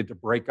we needed to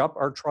break up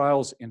our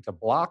trials into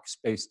blocks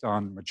based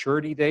on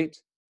maturity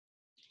date.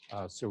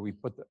 So we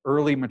put the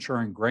early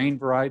maturing grain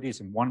varieties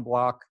in one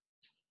block,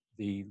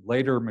 the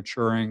later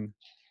maturing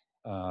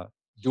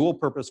dual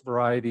purpose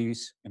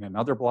varieties in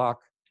another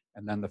block,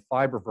 and then the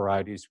fiber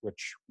varieties,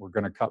 which we're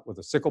going to cut with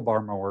a sickle bar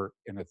mower,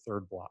 in a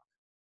third block.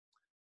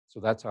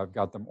 So that's how I've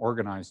got them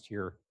organized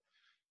here.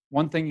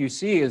 One thing you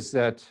see is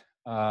that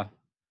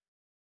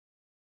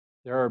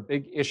there are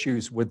big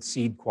issues with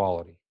seed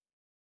quality,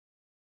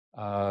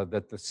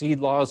 that the seed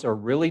laws are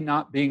really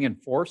not being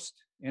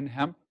enforced in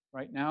hemp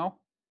right now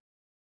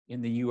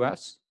in the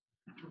US.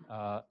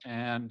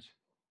 And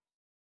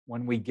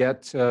when we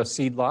get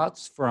seed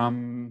lots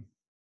from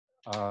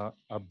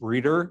a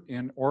breeder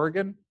in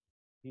Oregon,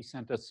 he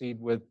sent us seed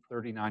with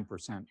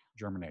 39%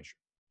 germination.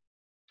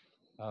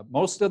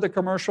 Most of the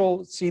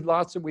commercial seed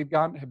lots that we've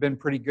gotten have been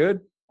pretty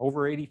good,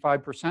 over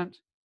 85%,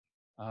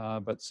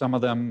 but some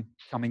of them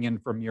coming in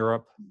from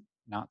Europe,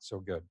 not so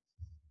good.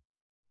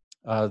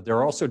 There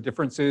are also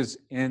differences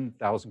in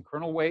 1,000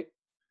 kernel weight.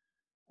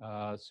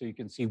 So you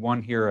can see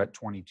one here at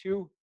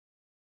 22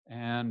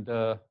 and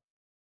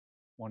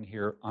one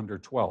here under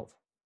 12.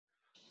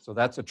 So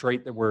that's a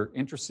trait that we're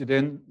interested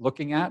in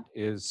looking at,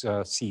 is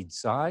seed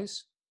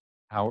size,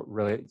 how it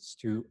relates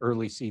to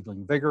early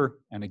seedling vigor,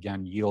 and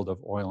again, yield of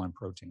oil and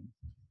protein.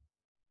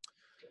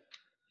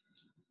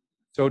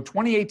 So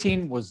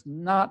 2018 was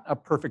not a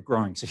perfect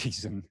growing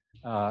season.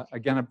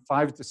 Again,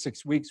 5 to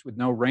 6 weeks with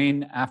no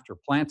rain after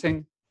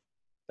planting.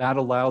 That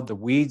allowed the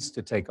weeds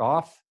to take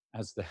off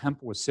as the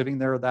hemp was sitting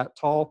there that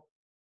tall.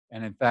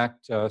 And in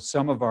fact,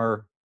 some of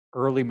our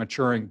early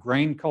maturing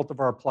grain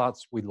cultivar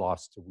plots, we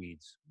lost to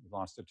weeds. We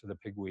lost it to the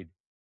pigweed.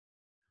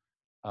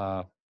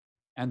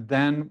 And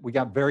then we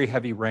got very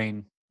heavy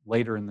rain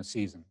later in the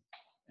season,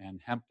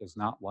 and hemp does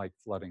not like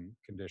flooding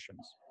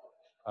conditions.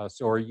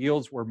 So our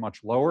yields were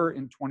much lower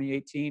in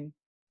 2018.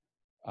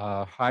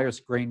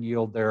 Highest grain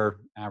yield there,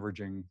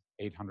 averaging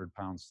 800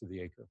 pounds to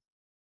the acre.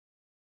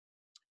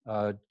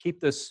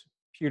 Keep this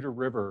Pewter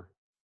River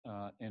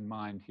in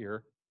mind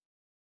here,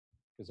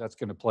 because that's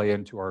going to play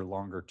into our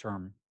longer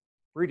term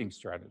breeding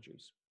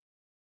strategies.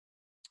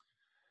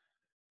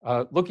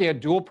 Looking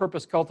at dual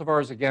purpose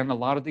cultivars, again, a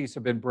lot of these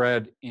have been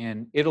bred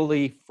in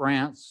Italy,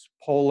 France,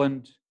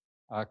 Poland,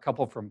 a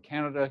couple from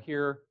Canada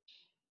here.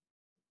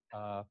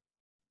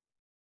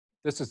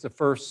 This is the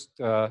first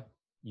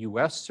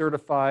US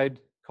certified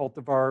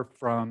cultivar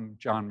from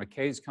John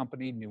McKay's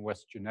company, New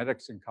West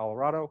Genetics in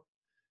Colorado.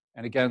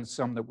 And again,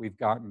 some that we've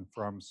gotten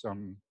from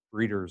some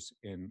breeders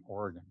in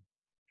Oregon.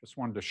 Just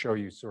wanted to show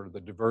you sort of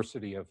the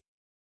diversity of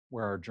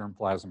where our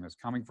germplasm is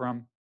coming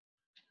from.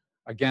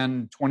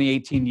 Again,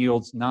 2018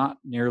 yields not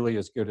nearly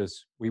as good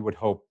as we would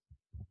hope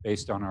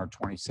based on our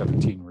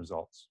 2017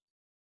 results.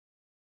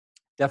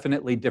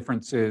 Definitely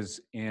differences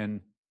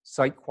in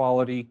site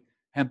quality.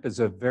 Hemp is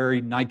a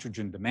very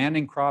nitrogen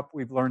demanding crop,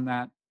 we've learned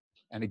that.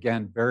 And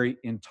again, very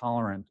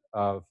intolerant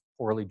of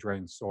poorly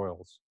drained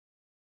soils.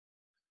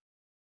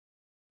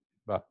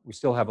 But we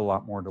still have a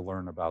lot more to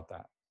learn about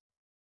that.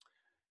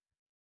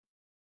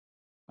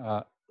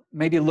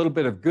 Maybe a little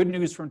bit of good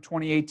news from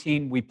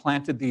 2018. We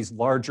planted these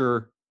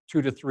larger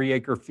 2 to 3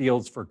 acre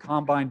fields for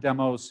combine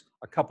demos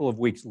a couple of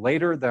weeks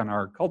later than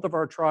our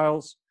cultivar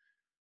trials.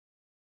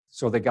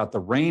 So they got the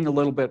rain a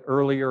little bit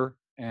earlier,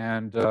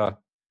 and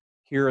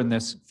here in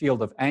this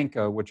field of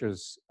Anka, which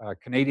is a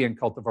Canadian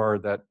cultivar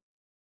that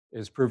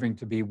is proving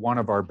to be one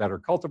of our better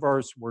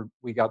cultivars,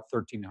 we got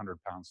 1,300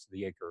 pounds to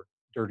the acre,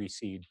 dirty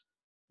seed,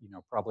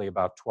 probably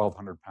about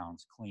 1,200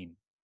 pounds clean.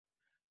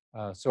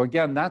 So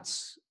again,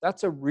 that's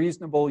a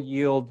reasonable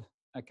yield,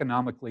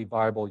 economically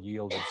viable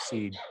yield of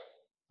seed.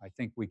 I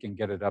think we can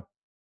get it up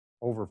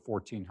over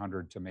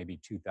 1,400 to maybe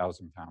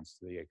 2,000 pounds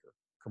to the acre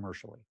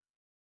commercially.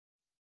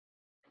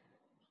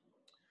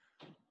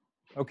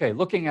 Okay,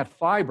 looking at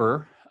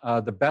fiber,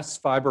 the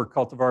best fiber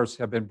cultivars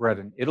have been bred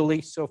in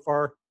Italy so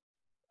far,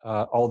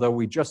 although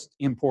we just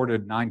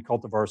imported 9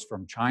 cultivars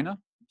from China.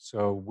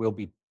 So we'll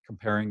be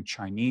comparing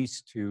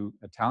Chinese to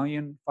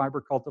Italian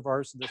fiber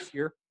cultivars this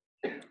year.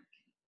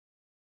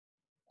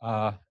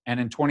 And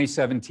in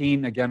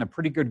 2017, again, a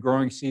pretty good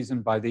growing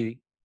season.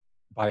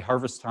 By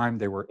harvest time,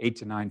 they were 8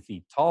 to 9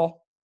 feet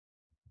tall,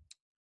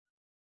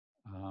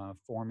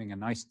 forming a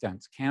nice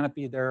dense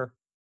canopy there,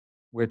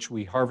 which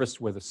we harvest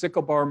with a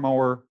sickle bar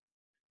mower.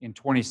 In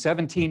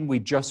 2017, we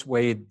just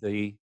weighed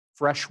the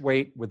fresh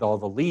weight with all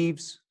the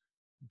leaves,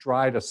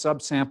 dried a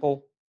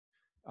subsample,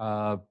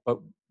 but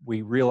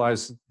we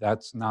realized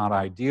that's not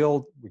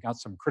ideal. We got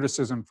some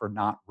criticism for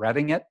not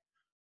retting it.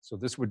 So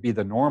this would be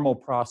the normal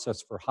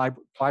process for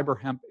fiber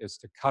hemp, is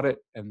to cut it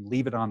and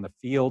leave it on the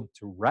field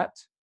to ret,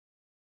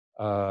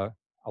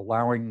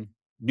 allowing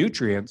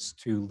nutrients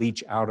to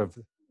leach out of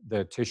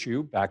the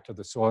tissue back to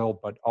the soil,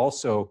 but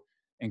also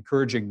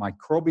encouraging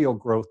microbial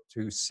growth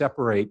to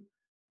separate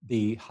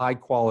the high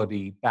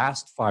quality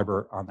bast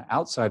fiber on the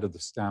outside of the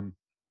stem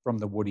from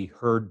the woody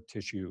hurd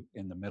tissue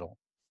in the middle,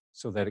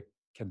 so that it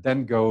can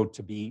then go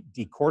to be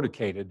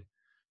decorticated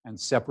and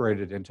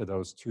separated into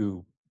those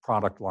two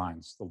product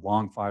lines, the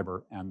long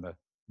fiber and the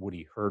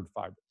woody hurd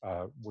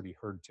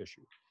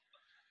tissue.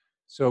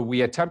 So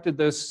we attempted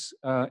this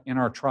in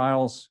our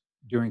trials,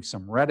 doing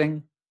some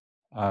retting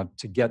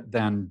to get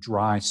then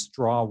dry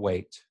straw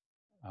weight.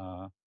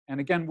 And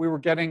again, we were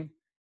getting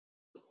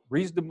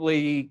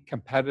reasonably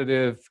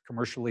competitive,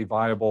 commercially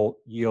viable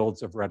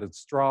yields of retted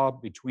straw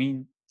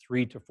between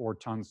 3 to 4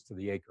 tons to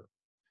the acre.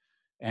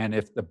 And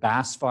if the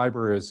bast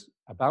fiber is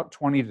about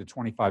 20 to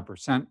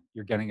 25%,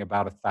 you're getting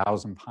about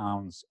 1,000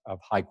 pounds of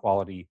high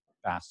quality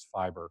bast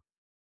fiber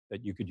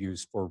that you could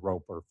use for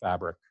rope or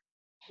fabric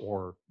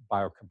or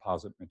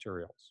biocomposite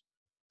materials.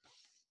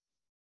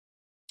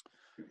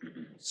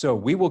 So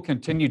we will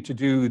continue to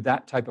do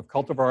that type of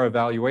cultivar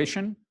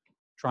evaluation,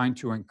 trying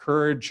to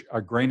encourage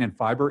a grain and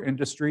fiber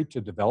industry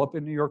to develop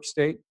in New York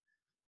State.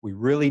 We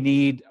really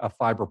need a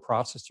fiber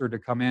processor to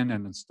come in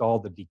and install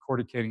the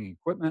decorticating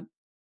equipment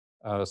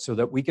so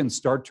that we can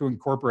start to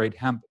incorporate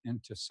hemp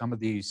into some of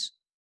these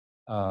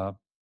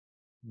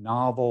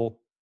novel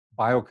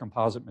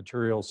biocomposite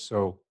materials.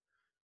 So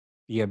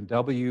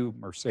BMW,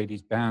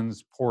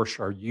 Mercedes-Benz, Porsche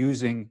are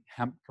using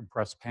hemp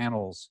compressed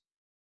panels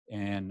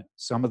in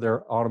some of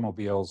their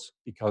automobiles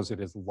because it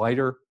is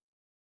lighter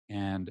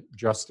and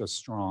just as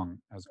strong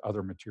as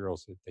other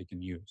materials that they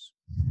can use.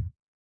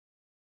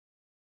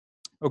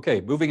 Okay,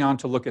 moving on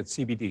to look at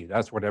CBD.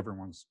 That's what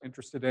everyone's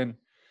interested in.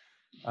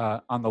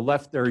 On the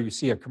left there, you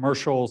see a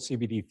commercial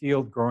CBD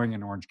field growing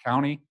in Orange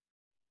County.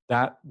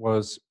 That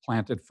was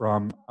planted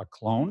from a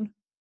clone,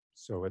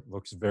 so it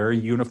looks very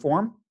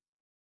uniform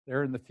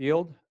there in the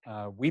field.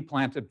 We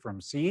planted from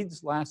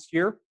seeds last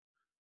year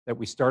that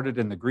we started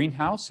in the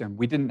greenhouse, and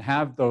we didn't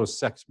have those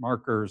sex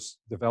markers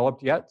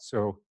developed yet,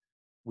 so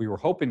we were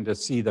hoping to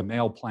see the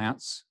male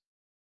plants.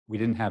 We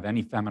didn't have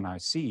any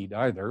feminized seed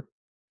either,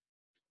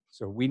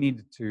 so we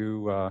needed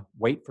to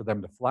wait for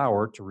them to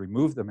flower to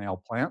remove the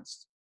male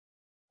plants.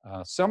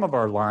 Some of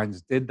our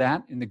lines did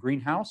that in the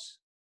greenhouse,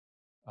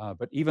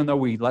 but even though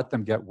we let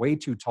them get way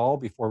too tall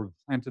before we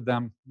planted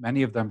them,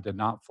 many of them did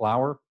not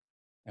flower,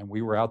 and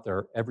we were out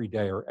there every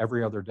day or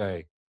every other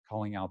day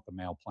culling out the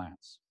male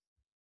plants.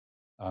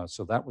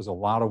 So that was a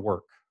lot of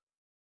work.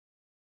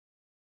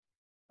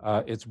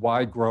 It's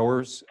why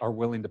growers are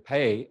willing to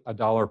pay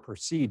 $1 per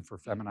seed for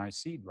feminized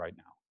seed right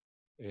now,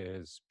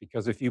 is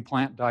because if you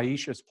plant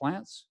dioecious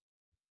plants,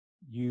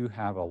 you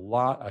have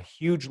a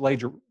huge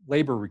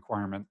labor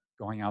requirement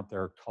going out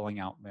there culling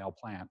out male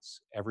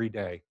plants every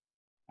day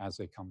as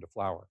they come to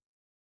flower.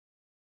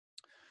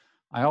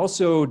 I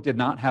also did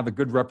not have a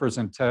good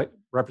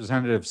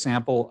representative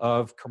sample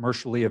of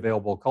commercially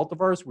available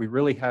cultivars. We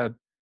really had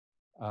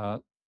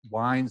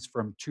lines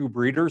from 2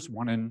 breeders,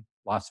 one in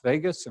Las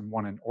Vegas and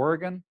one in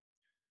Oregon,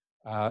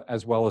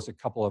 as well as a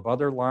couple of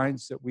other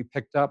lines that we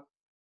picked up.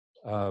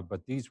 But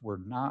these were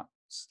not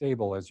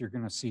stable, as you're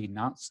going to see,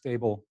 not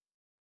stable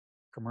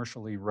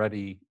commercially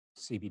ready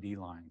CBD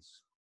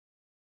lines.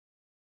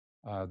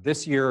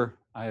 This year,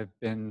 I've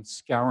been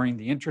scouring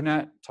the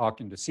internet,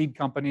 talking to seed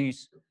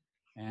companies,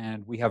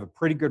 and we have a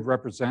pretty good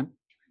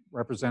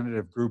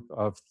representative group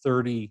of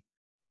 30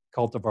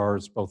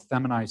 cultivars, both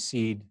feminized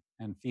seed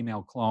and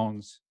female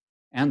clones,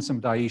 and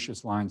some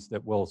dioecious lines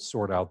that will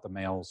sort out the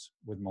males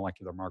with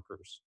molecular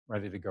markers,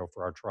 ready to go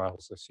for our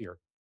trials this year.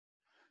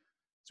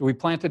 So we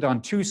planted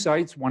on 2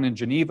 sites, one in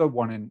Geneva,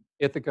 one in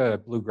Ithaca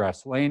at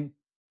Bluegrass Lane,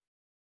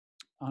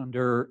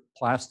 under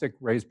plastic,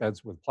 raised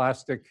beds with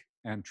plastic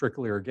and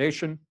trickle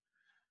irrigation.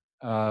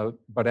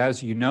 But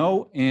as you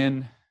know,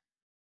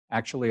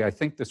 actually, I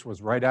think this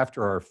was right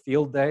after our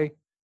field day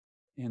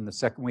in the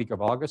second week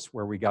of August,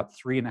 where we got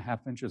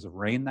 3.5 inches of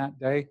rain that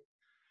day.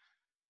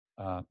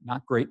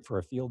 Not great for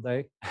a field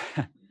day.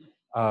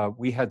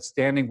 We had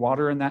standing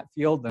water in that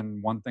field,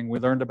 and one thing we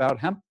learned about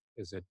hemp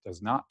is it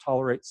does not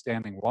tolerate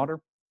standing water.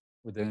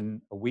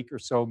 Within a week or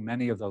so,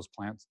 many of those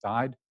plants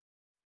died.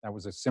 That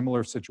was a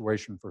similar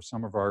situation for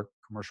some of our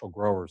commercial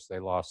growers. They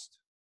lost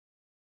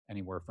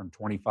anywhere from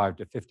 25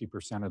 to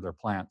 50% of their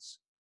plants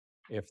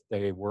if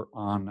they were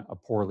on a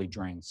poorly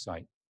drained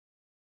site.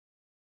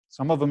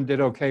 Some of them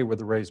did okay with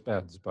the raised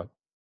beds, but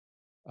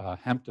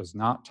hemp does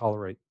not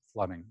tolerate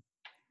flooding.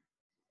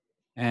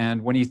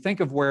 And when you think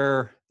of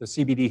where the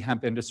CBD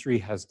hemp industry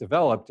has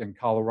developed in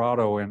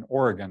Colorado and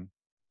Oregon,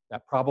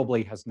 that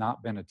probably has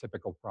not been a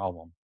typical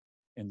problem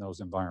in those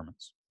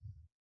environments.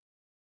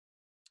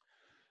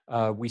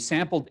 We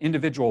sampled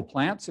individual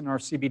plants in our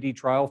CBD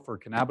trial for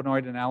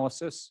cannabinoid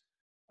analysis.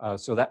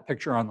 So that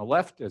picture on the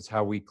left is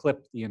how we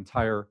clipped the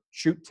entire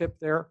shoot tip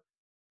there,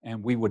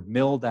 and we would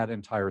mill that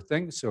entire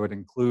thing. So it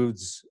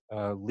includes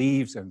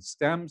leaves and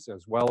stems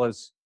as well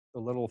as the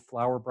little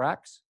flower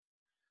bracts.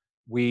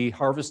 We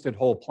harvested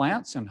whole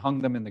plants and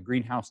hung them in the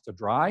greenhouse to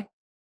dry.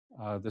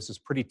 This is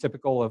pretty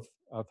typical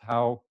of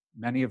how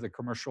many of the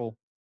commercial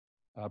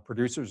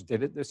producers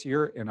did it this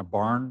year, in a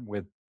barn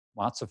with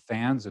lots of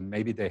fans, and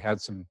maybe they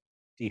had some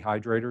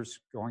dehydrators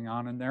going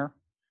on in there,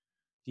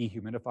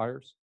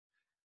 dehumidifiers.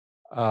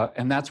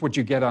 And that's what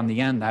you get on the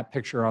end. That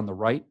picture on the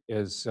right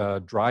is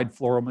dried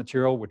floral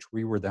material, which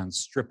we were then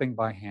stripping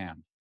by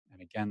hand.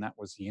 And again, that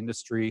was the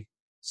industry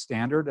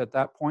standard at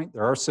that point.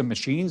 There are some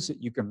machines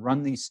that you can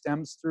run these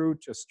stems through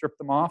to strip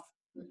them off,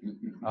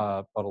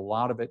 but a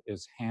lot of it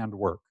is hand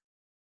work.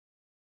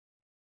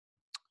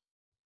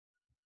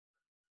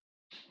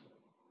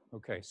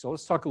 Okay, so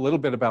let's talk a little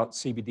bit about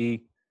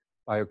CBD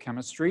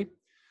biochemistry.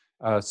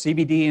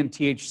 CBD and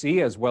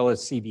THC, as well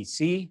as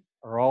CBC,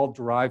 are all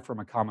derived from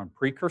a common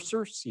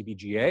precursor,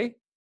 CBGA,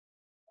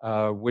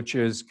 which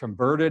is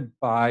converted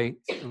by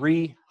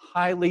 3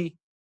 highly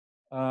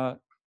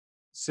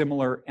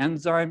similar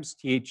enzymes,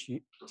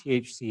 THCA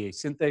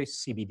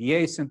synthase,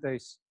 CBDA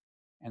synthase,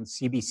 and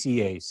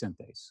CBCA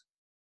synthase.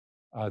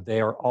 They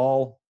are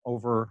all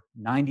over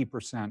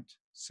 90%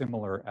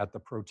 similar at the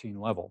protein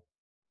level.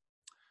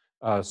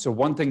 So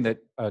one thing that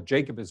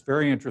Jacob is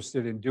very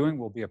interested in doing,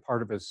 will be a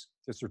part of his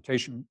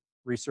dissertation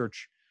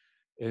research,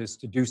 is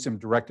to do some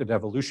directed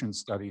evolution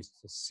studies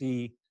to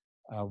see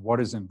what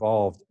is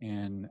involved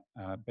in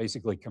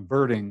basically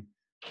converting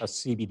a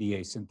CBDA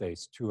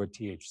synthase to a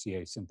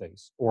THCA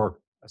synthase or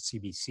a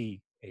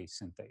CBCA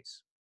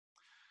synthase.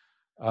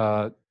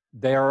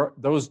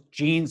 Those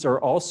genes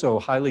are also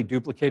highly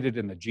duplicated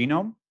in the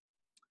genome.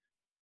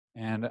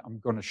 And I'm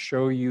going to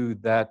show you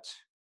that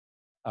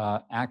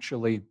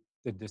actually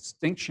the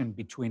distinction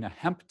between a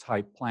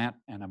hemp-type plant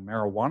and a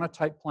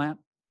marijuana-type plant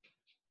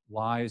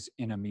lies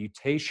in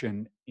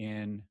mutations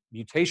in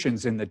the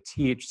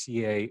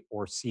THCA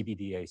or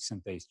CBDA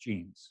synthase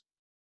genes.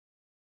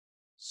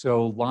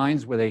 So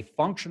lines with a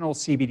functional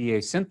CBDA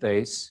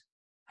synthase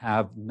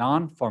have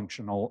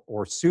non-functional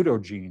or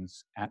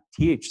pseudogenes at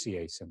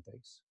THCA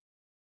synthase.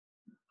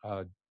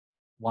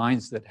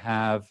 Lines that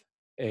have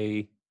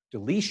a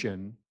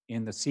deletion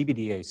in the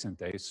CBDA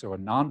synthase, so a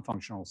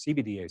non-functional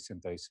CBDA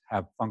synthase,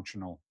 have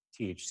functional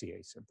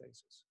THCA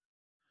synthases.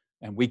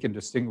 And we can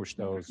distinguish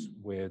those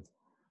with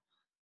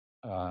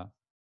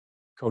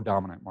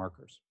codominant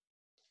markers.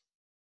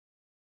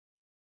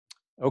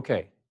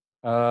 Okay,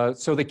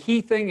 so the key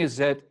thing is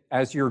that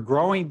as you're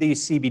growing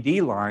these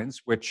CBD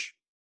lines, which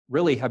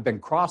really have been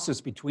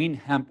crosses between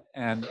hemp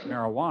and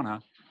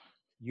marijuana,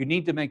 you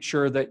need to make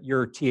sure that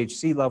your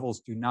THC levels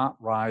do not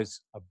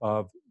rise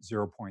above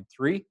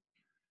 0.3.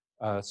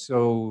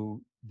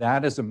 So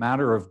that is a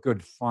matter of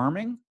good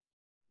farming,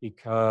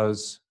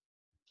 because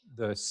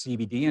the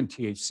CBD and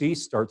THC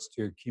starts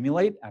to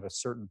accumulate at a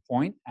certain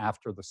point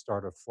after the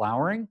start of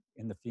flowering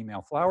in the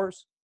female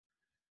flowers.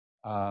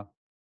 But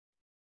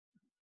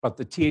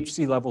the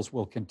THC levels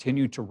will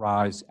continue to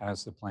rise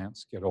as the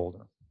plants get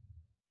older.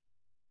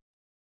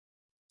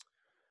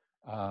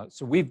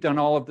 So we've done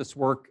all of this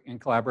work in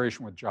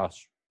collaboration with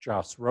Josh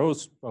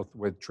Rose, both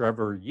with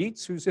Trevor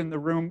Yeats, who's in the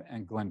room,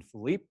 and Glenn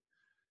Philippe,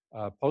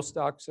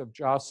 postdocs of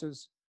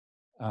Joss's.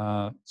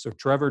 So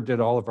Trevor did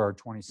all of our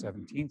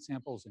 2017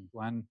 samples, and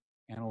Glenn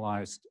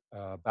analyzed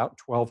about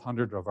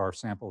 1,200 of our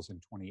samples in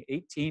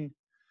 2018.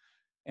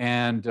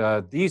 And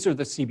these are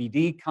the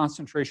CBD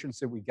concentrations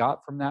that we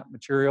got from that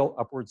material,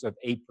 upwards of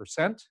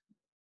 8%.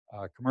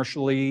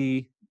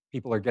 Commercially,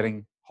 people are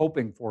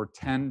hoping for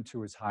 10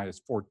 to as high as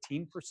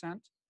 14%.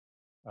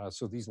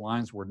 So these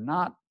lines were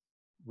not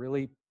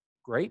really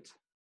great,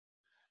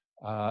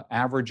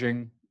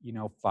 averaging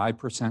 5%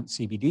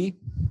 CBD.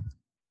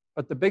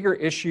 But the bigger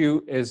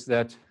issue is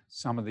that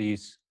some of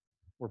these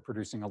were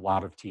producing a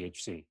lot of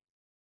THC.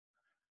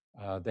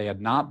 They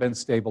had not been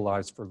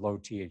stabilized for low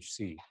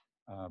THC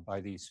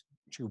by these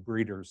two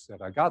breeders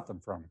that I got them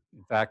from.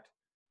 In fact,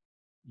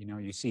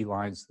 you see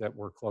lines that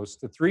were close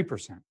to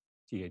 3%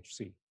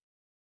 THC.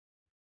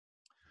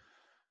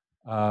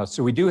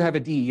 So we do have a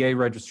DEA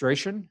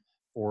registration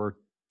for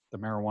the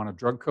marijuana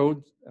drug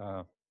code.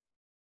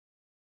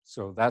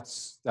 So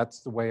that's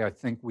the way I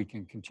think we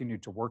can continue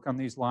to work on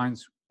these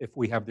lines if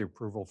we have the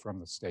approval from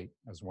the state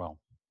as well.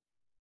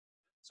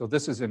 So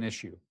this is an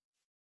issue.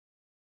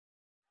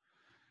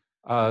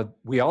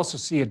 We also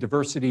see a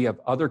diversity of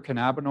other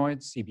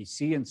cannabinoids,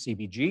 CBC and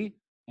CBG,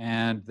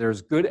 and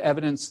there's good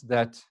evidence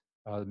that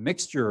a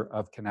mixture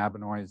of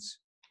cannabinoids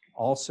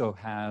also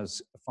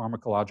has a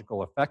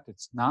pharmacological effect.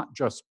 It's not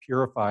just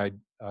purified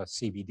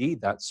CBD.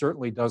 That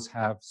certainly does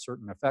have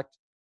certain effect,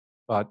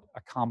 but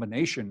a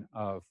combination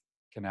of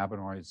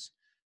cannabinoids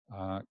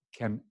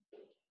can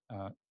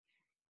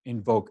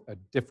invoke a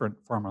different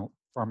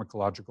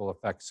pharmacological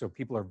effect. So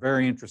people are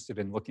very interested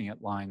in looking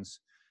at lines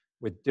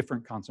with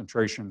different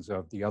concentrations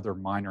of the other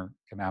minor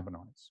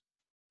cannabinoids.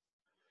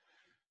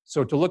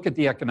 So to look at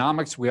the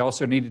economics, we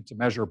also needed to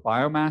measure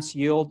biomass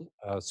yield.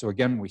 So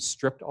again, we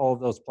stripped all of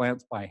those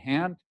plants by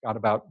hand, got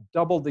about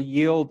double the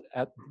yield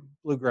at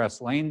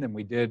Bluegrass Lane than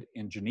we did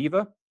in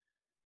Geneva,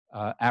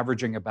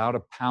 averaging about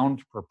a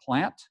pound per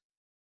plant,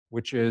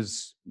 which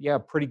is, yeah,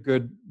 pretty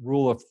good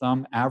rule of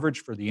thumb average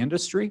for the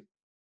industry.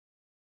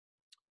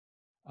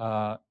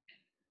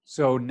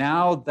 So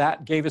now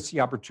that gave us the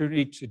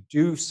opportunity to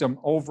do some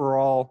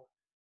overall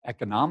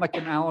economic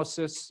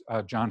analysis.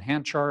 John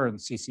Hanchar and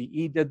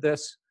CCE did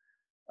this.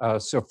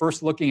 So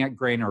first looking at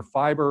grain or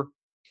fiber,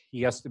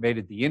 he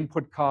estimated the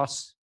input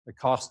costs. The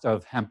cost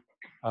of hemp,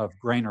 of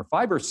grain or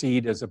fiber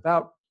seed is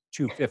about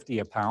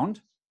 $2.50 a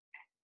pound,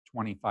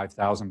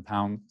 25,000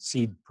 pound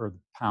seed per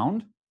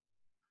pound.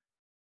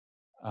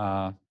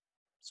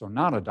 So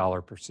not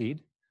 $1 per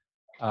seed.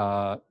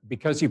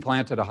 Because you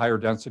plant at a higher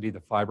density, the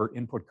fiber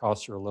input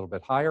costs are a little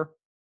bit higher.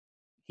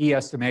 He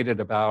estimated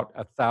about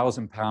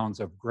 1,000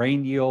 pounds of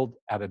grain yield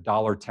at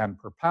 $1.10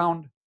 per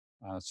pound,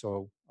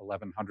 so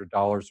 $1,100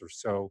 or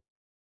so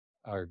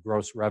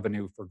gross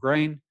revenue for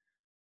grain.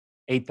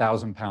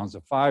 8,000 pounds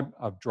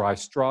of dry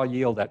straw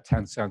yield at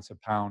 10 cents a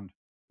pound,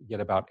 you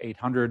get about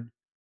 800.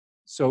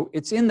 So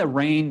it's in the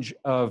range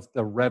of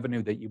the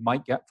revenue that you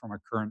might get from a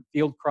current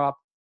field crop.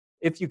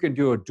 If you can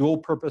do a dual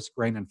purpose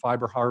grain and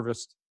fiber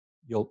harvest,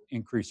 you'll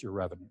increase your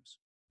revenues.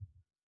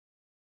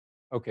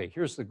 Okay,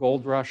 here's the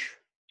gold rush.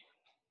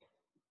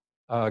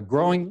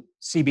 Growing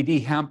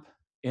CBD hemp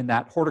in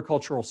that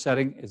horticultural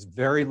setting is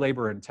very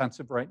labor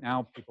intensive right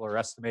now. People are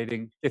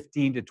estimating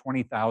 $15,000 to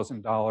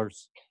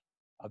 $20,000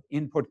 of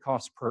input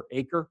costs per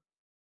acre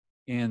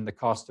in the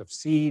cost of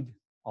seed,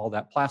 all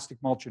that plastic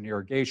mulch and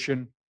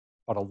irrigation,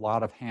 but a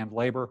lot of hand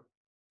labor.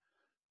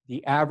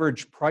 The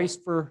average price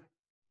for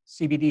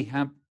CBD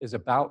hemp is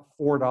about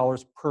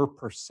 $4 per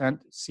percent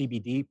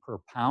CBD per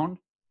pound.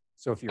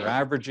 So if you're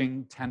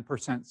averaging 10%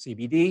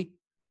 CBD,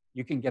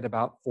 you can get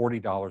about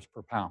 $40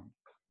 per pound.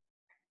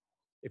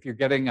 If you're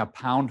getting a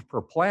pound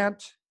per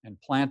plant and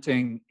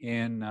planting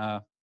in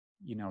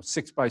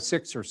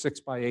 6x6 or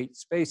 6x8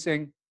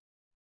 spacing,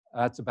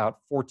 that's about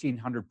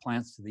 1,400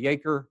 plants to the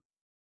acre.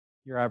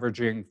 You're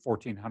averaging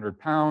 1,400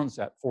 pounds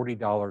at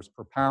 $40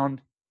 per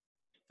pound,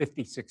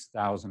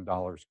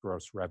 $56,000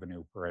 gross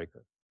revenue per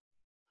acre.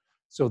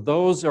 So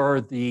those are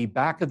the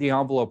back of the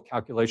envelope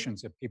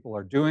calculations that people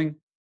are doing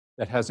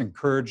that has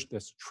encouraged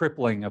this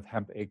tripling of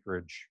hemp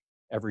acreage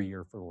every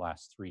year for the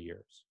last 3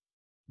 years.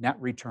 Net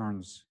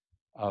returns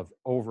of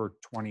over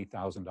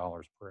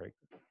 $20,000 per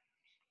acre.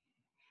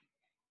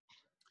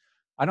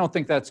 I don't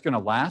think that's going to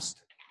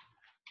last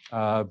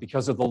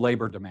because of the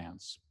labor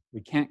demands.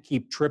 We can't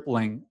keep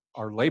tripling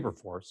our labor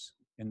force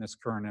in this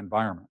current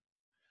environment.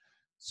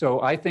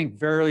 So I think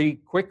very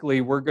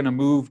quickly we're going to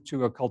move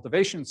to a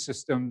cultivation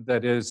system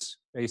that is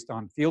based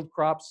on field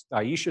crops,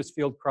 dioecious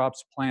field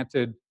crops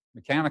planted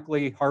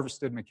mechanically,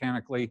 harvested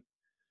mechanically.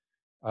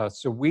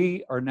 So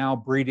we are now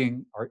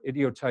breeding, our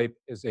idiotype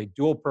is a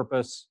dual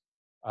purpose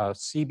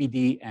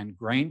CBD and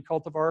grain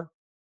cultivar.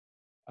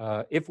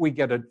 If we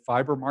get a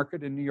fiber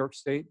market in New York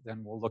State,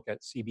 then we'll look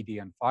at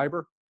CBD and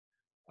fiber.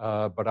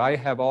 But I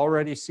have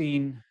already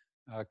seen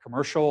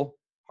commercial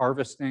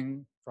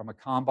harvesting from a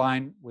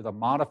combine with a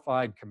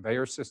modified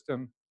conveyor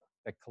system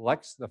that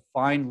collects the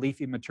fine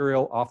leafy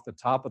material off the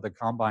top of the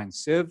combine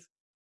sieve,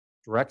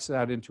 directs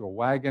that into a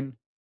wagon,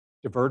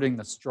 diverting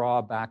the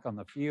straw back on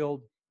the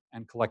field,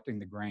 and collecting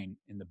the grain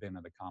in the bin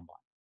of the combine.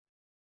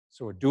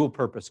 So a dual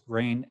purpose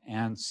grain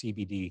and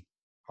CBD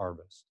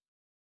harvest.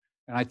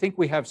 And I think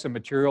we have some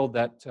material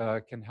that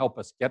can help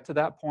us get to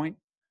that point.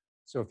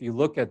 So if you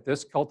look at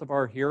this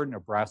cultivar here,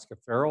 Nebraska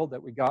Feral,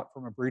 that we got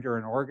from a breeder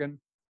in Oregon,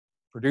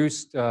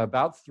 produced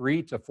about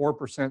 3 to 4%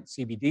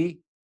 CBD,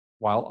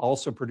 while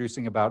also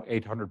producing about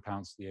 800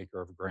 pounds to the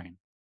acre of grain.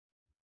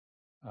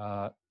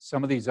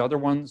 Some of these other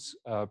ones,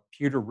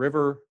 Pewter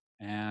River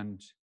and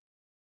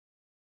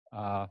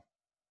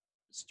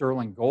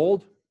Sterling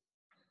Gold,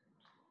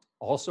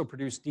 also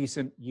produce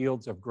decent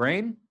yields of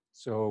grain.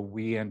 So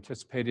we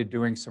anticipated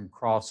doing some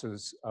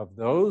crosses of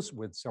those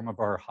with some of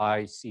our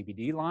high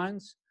CBD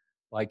lines,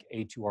 like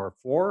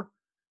A2R4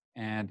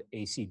 and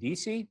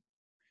ACDC.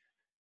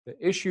 The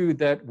issue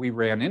that we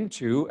ran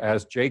into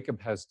as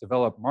Jacob has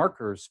developed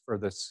markers for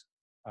this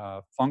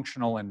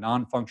functional and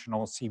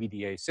non-functional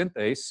CBDA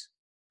synthase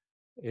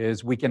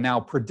is we can now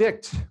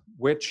predict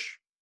which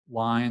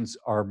lines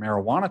are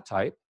marijuana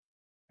type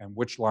and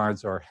which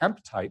lines are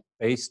hemp type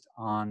based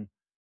on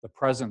the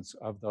presence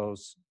of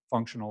those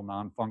functional,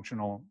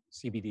 non-functional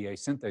CBDA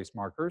synthase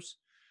markers.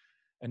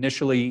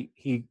 Initially,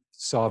 he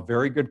saw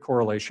very good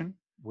correlation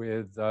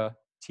with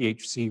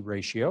THC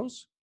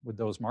ratios with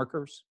those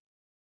markers.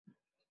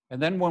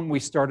 And then when we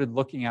started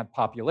looking at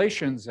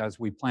populations as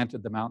we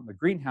planted them out in the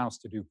greenhouse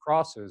to do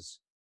crosses,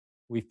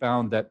 we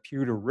found that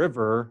Pewter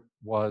River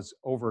was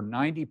over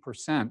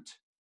 90%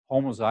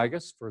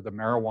 homozygous for the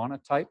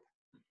marijuana type,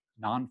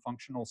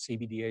 non-functional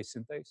CBDA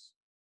synthase.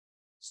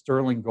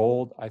 Sterling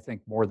Gold, I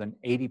think more than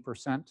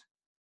 80%,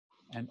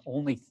 and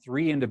only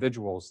 3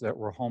 individuals that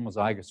were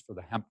homozygous for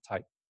the hemp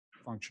type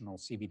functional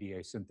CBDA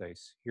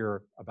synthase.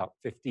 Here, about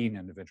 15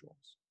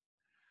 individuals.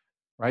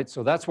 Right,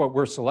 so that's what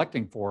we're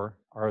selecting for,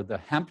 are the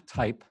hemp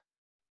type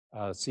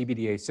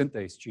CBDA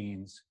synthase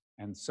genes,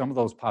 and some of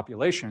those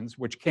populations,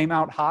 which came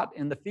out hot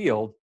in the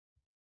field,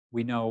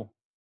 we know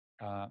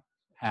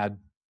had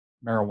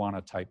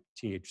marijuana type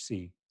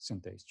THC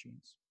synthase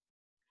genes.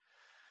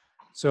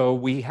 So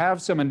we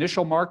have some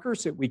initial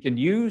markers that we can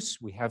use.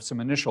 We have some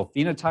initial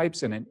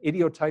phenotypes and an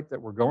idiotype that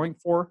we're going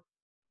for.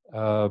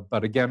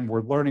 But again,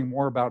 we're learning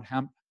more about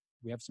hemp.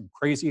 We have some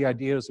crazy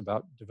ideas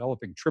about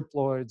developing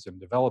triploids and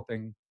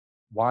developing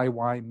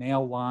YY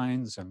male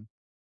lines. And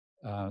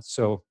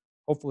so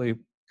hopefully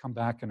come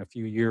back in a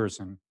few years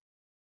and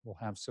we'll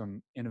have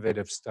some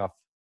innovative stuff.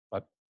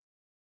 But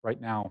right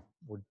now,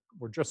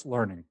 we're just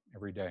learning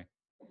every day.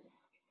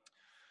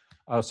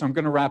 So I'm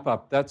going to wrap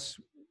up.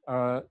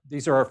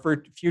 These are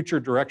our future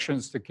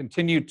directions: to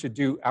continue to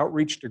do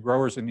outreach to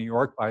growers in New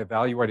York by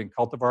evaluating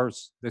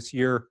cultivars. This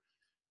year,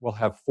 we'll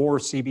have 4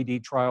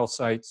 CBD trial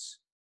sites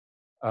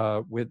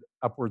with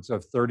upwards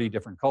of 30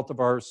 different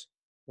cultivars.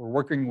 We're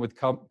working with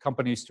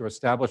companies to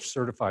establish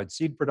certified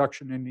seed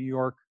production in New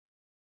York,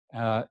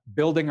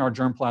 building our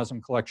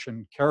germplasm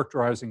collection,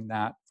 characterizing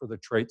that for the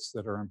traits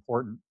that are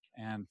important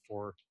and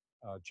for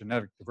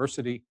genetic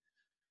diversity,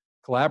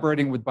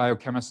 collaborating with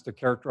biochemists to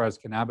characterize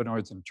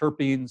cannabinoids and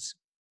terpenes,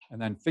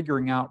 and then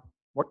figuring out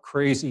what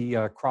crazy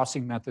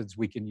crossing methods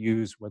we can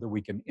use, whether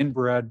we can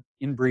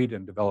inbreed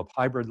and develop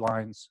hybrid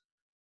lines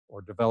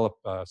or develop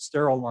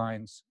sterile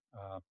lines.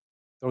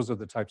 Those are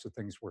the types of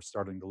things we're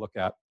starting to look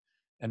at.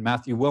 And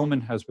Matthew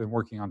Willman has been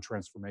working on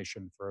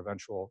transformation for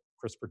eventual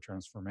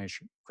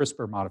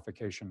CRISPR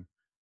modification.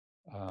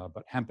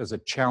 But hemp is a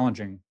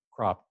challenging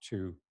crop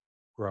to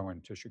grow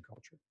in tissue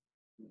culture.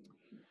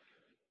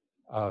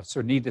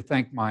 So need to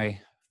thank my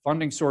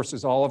funding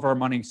sources. All of our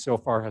money so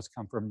far has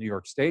come from New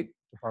York State,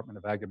 Department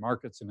of Ag and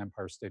Markets, and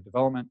Empire State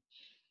Development.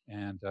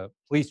 And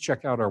please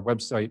check out our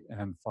website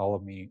and follow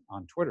me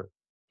on Twitter.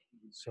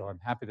 So I'm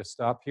happy to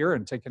stop here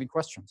and take any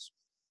questions.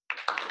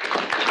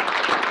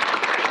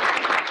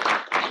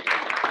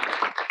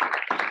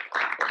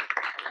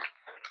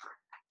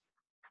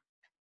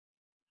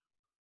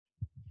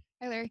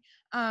 Hi, Larry.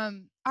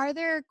 Are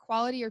there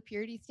quality or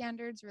purity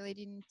standards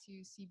relating to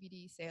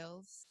CBD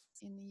sales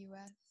in the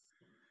U.S.?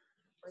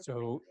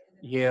 So,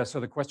 yeah, so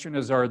the question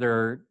is, are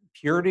there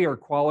purity or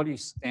quality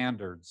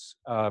standards?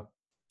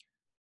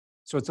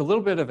 So it's a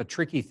little bit of a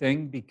tricky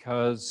thing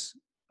because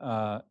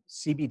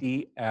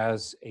CBD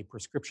as a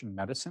prescription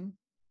medicine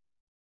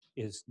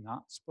is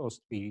not supposed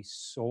to be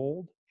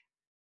sold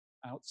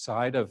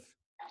outside of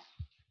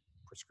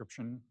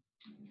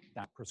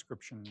that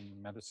prescription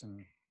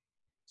medicine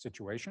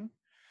situation.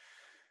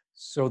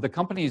 So the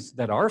companies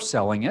that are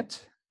selling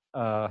it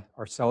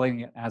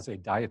as a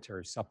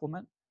dietary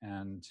supplement,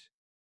 and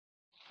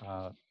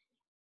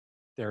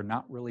they're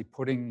not really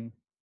putting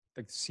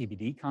the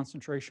CBD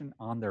concentration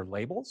on their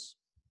labels.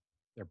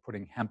 They're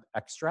putting hemp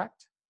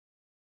extract.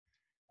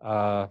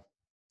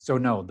 So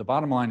no, the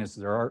bottom line is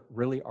there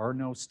really are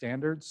no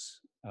standards.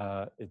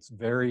 It's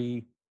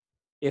very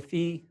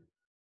iffy.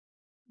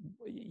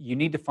 You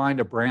need to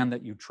find a brand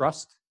that you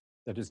trust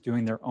that is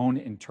doing their own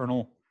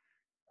internal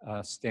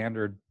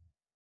standard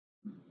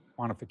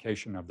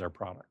quantification of their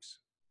products.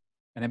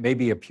 And it may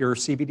be a pure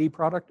CBD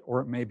product,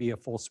 or it may be a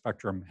full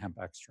spectrum hemp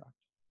extract.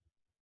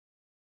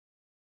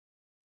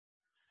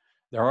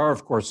 There are,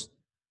 of course,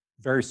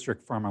 very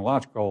strict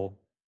pharmacological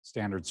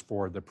standards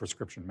for the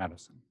prescription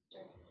medicine.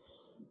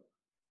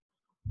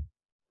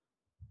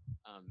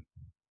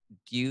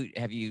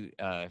 Have you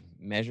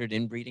measured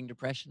inbreeding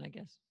depression, I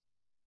guess?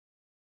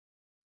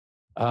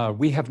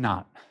 We have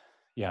not.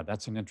 Yeah,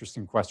 that's an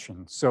interesting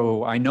question.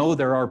 So I know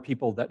there are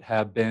people that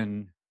have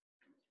been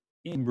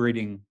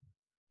inbreeding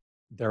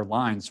their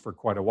lines for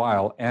quite a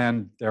while,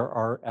 and there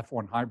are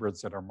F1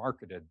 hybrids that are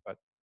marketed, but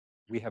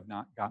we have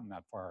not gotten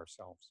that far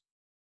ourselves.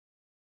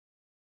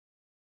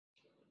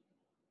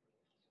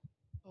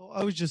 Oh,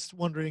 I was just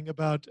wondering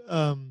about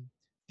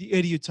the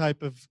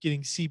idiotype of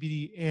getting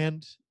CBD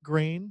and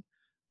grain.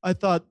 I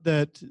thought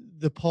that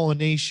the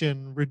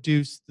pollination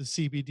reduced the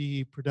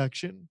CBD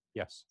production.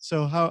 Yes.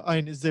 So how, I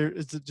mean, is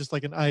it just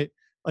like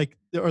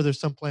are there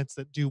some plants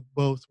that do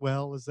both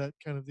well? Is that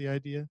kind of the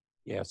idea?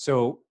 Yeah.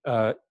 So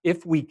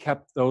if we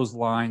kept those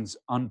lines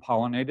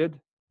unpollinated,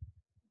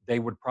 they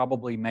would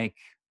probably make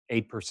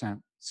 8%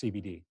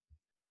 CBD.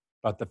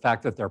 But the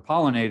fact that they're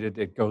pollinated,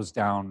 it goes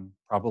down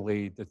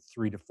probably the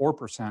 3 to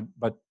 4%.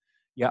 But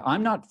yeah,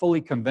 I'm not fully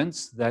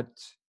convinced that.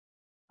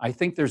 I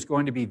think there's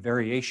going to be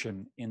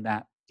variation in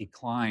that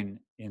decline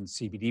in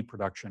CBD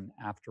production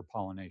after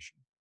pollination.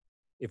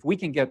 If we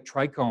can get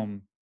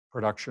trichome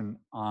production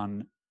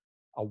on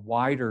a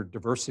wider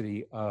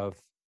diversity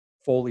of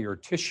foliar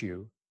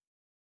tissue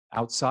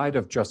outside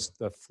of just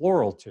the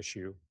floral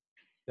tissue,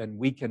 then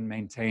we can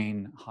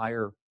maintain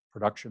higher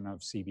production of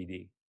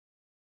CBD.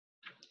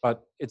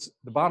 But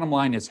the bottom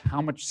line is,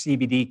 how much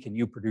CBD can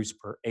you produce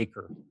per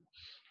acre?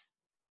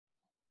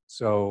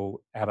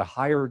 So at a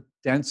higher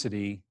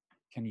density,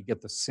 can you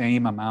get the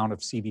same amount of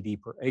CBD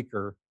per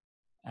acre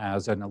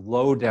as in a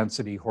low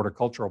density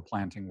horticultural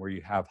planting where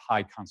you have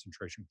high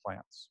concentration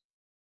plants?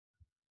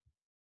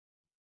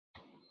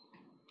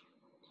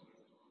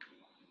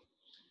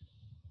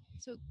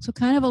 So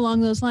kind of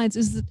along those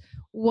lines,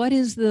 what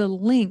is the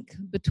link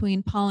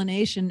between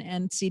pollination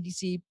and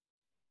CDC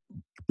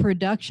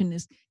production?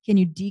 Can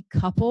you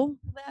decouple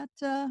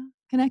that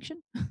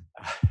connection?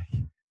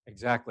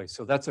 Exactly.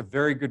 So that's a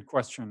very good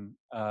question.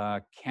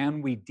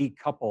 Can we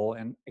decouple,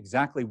 and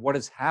exactly what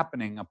is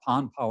happening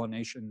upon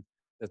pollination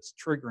that's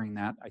triggering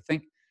that? I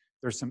think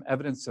there's some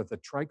evidence that the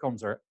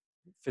trichomes are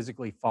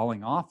physically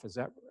falling off. Is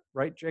that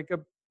right,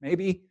 Jacob?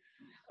 Maybe.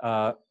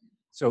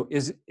 So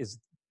is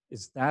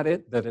that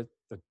it? That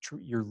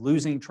you're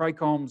losing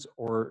trichomes,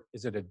 or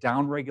is it a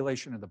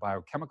downregulation of the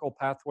biochemical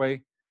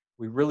pathway?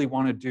 We really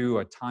want to do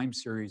a time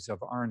series of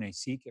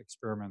RNA-seq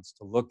experiments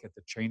to look at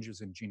the changes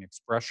in gene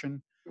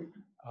expression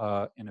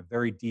in a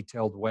very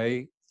detailed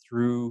way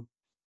through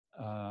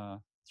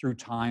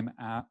time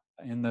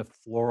in the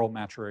floral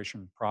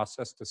maturation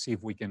process to see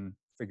if we can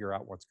figure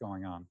out what's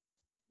going on.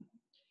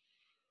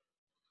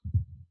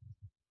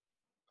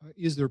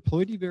 Is there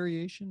ploidy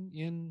variation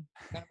in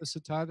Cannabis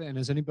sativa, and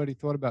has anybody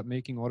thought about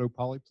making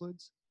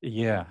autopolyploids?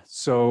 Yeah,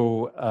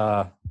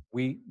 so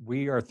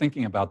we are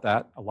thinking about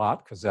that a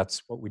lot because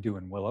that's what we do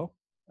in willow.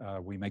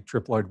 We make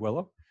triploid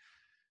willow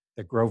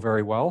that grow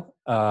very well.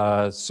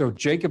 So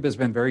Jacob has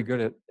been very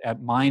good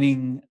at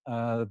mining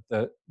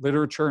the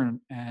literature,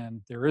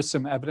 and there is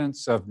some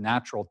evidence of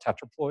natural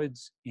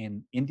tetraploids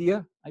in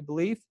India, I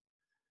believe.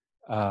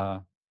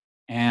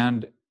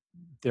 And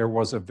there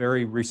was a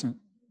very recent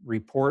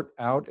report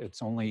out,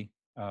 it's only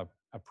a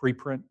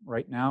preprint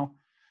right now,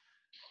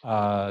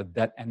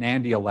 that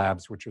Anandia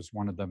Labs, which is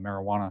one of the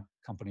marijuana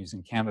companies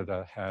in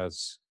Canada,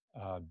 has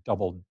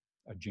doubled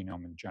a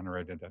genome and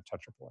generated a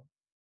tetraploid.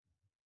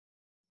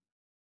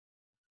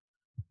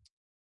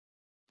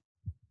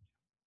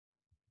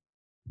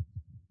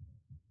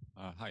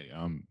 Hi.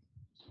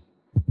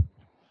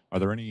 Are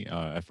there any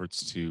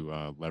efforts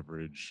to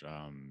leverage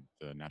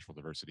the natural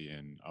diversity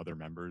in other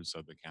members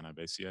of the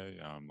Cannabaceae,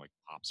 like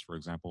hops, for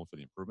example, for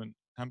the improvement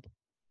hemp?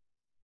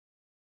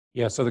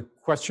 Yeah, so the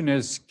question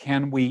is,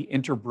 can we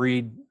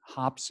interbreed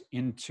hops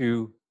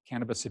into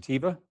Cannabis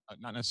sativa?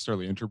 Not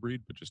necessarily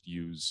interbreed, but just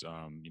use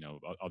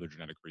other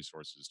genetic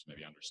resources to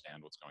maybe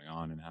understand what's going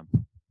on in hemp.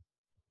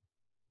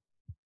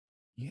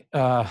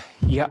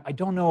 Yeah, I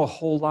don't know a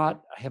whole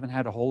lot. I haven't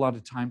had a whole lot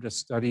of time to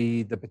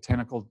study the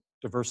botanical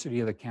diversity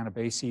of the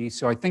Cannabaceae.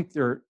 So I think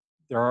there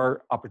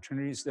are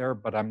opportunities there,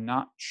 but I'm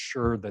not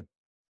sure that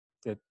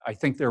I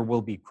think there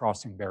will be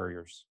crossing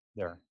barriers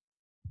there.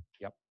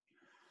 Yep.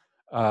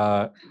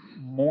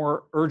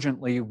 More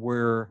urgently,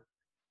 we're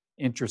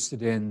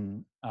interested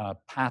in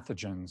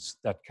pathogens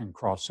that can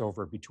cross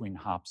over between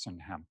hops and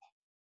hemp.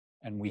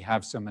 And we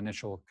have some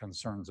initial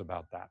concerns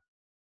about that.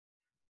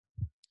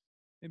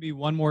 Maybe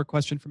one more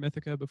question from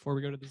Ithaca before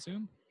we go to the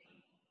Zoom.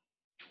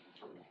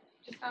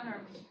 Just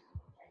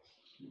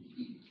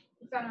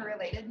on a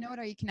related note,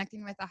 are you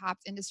connecting with the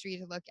hops industry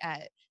to look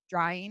at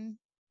drying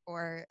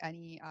or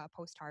any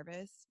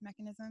post-harvest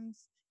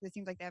mechanisms? It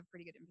seems like they have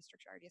pretty good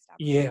infrastructure already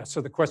established. Yeah,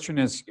 so the question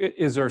is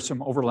there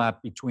some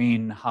overlap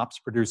between hops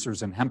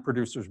producers and hemp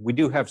producers? We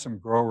do have some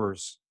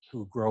growers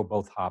who grow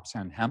both hops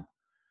and hemp.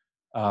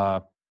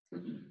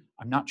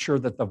 I'm not sure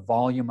that the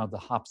volume of the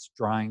hops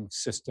drying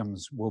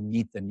systems will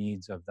meet the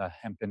needs of the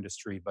hemp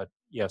industry, but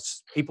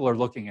yes, people are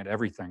looking at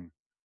everything.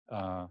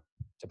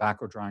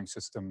 Tobacco drying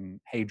system,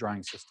 hay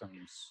drying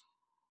systems.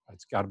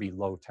 It's got to be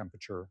low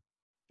temperature,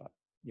 but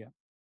yeah.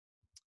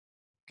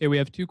 Okay, we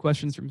have two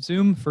questions from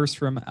Zoom. First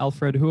from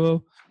Alfred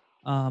Huo.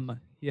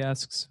 He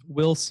asks,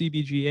 will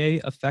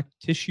CBGA affect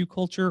tissue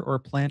culture or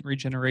plant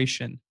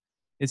regeneration?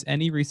 Is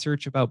any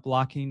research about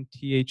blocking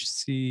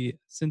THC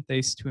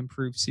synthase to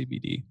improve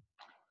CBD?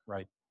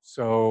 Right.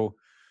 So,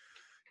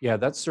 yeah,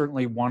 that's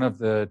certainly one of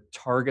the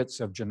targets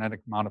of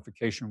genetic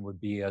modification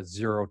would be a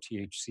zero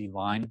THC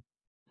line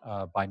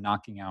by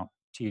knocking out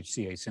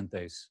THCA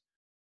synthase.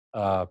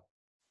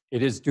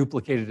 It is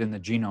duplicated in the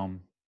genome.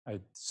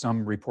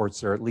 Some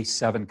reports there are at least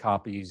 7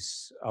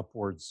 copies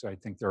upwards. I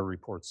think there are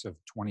reports of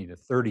 20 to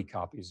 30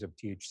 copies of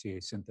THCA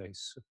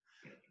synthase.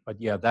 But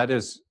yeah, that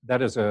is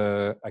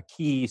a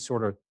key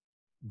sort of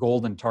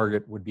golden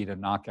target would be to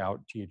knock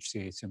out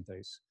THCA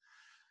synthase.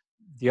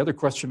 The other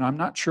question, I'm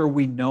not sure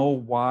we know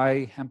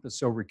why hemp is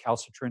so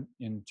recalcitrant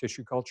in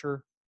tissue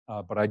culture,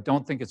 but I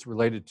don't think it's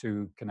related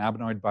to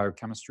cannabinoid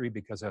biochemistry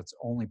because that's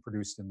only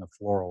produced in the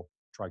floral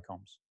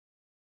trichomes.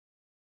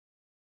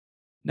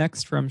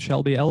 Next from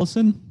Shelby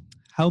Ellison.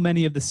 How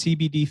many of the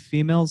CBD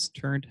females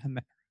turned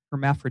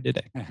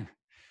hermaphroditic?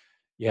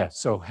 Yeah,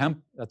 so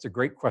hemp, that's a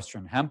great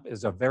question. Hemp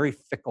is a very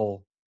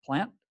fickle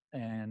plant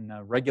and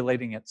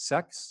regulating its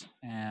sex.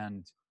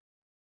 And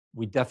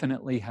we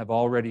definitely have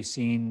already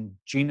seen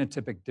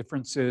genotypic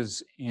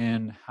differences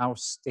in how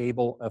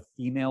stable a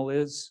female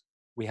is.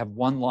 We have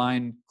one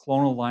line,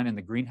 clonal line in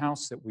the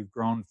greenhouse that we've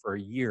grown for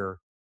a year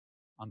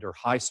under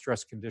high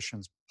stress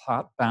conditions,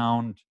 pot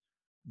bound,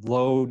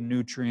 low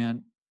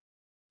nutrient,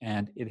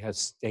 and it has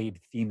stayed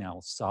female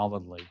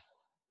solidly.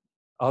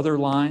 Other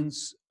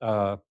lines,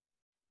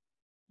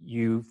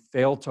 you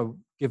fail to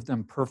give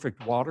them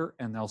perfect water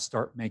and they'll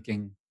start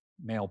making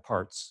male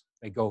parts.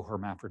 They go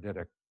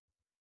hermaphroditic.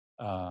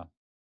 Yeah,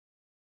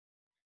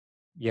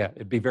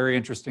 it'd be very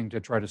interesting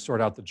to try to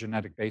sort out the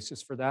genetic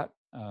basis for that.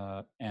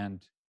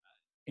 And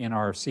in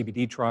our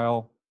CBD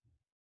trial,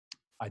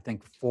 I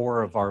think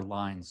 4 of our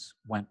lines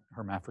went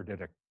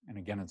hermaphroditic. And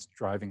again, it's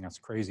driving us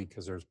crazy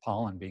because there's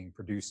pollen being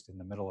produced in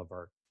the middle of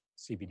our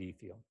CBD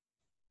field.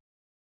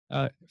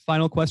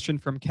 Final question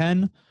from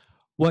Ken.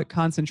 What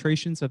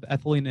concentrations of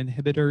ethylene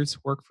inhibitors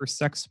work for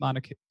sex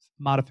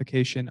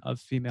modification of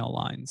female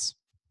lines?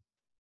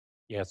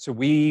 Yeah, so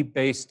we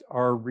based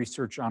our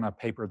research on a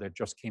paper that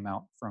just came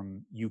out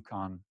from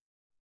UConn.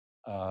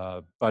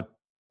 But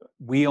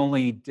we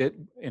only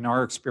did, in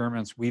our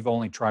experiments, we've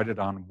only tried it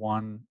on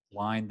 1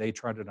 line. They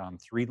tried it on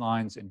 3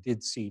 lines and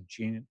did see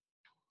gene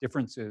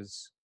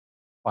differences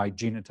by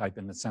genotype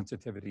in the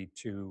sensitivity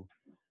to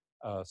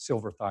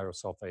silver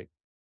thiosulfate,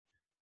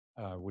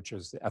 which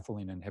is the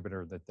ethylene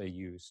inhibitor that they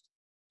used.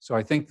 So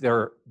I think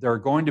there are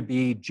going to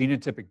be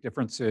genotypic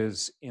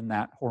differences in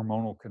that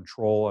hormonal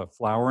control of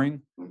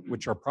flowering,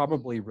 which are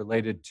probably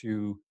related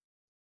to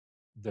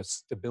the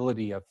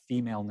stability of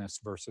femaleness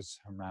versus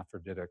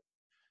hermaphroditic.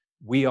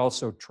 We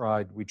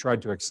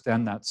tried to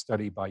extend that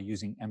study by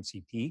using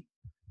MCP,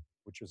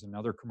 which is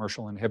another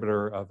commercial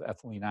inhibitor of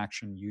ethylene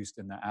action used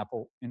in the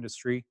apple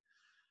industry.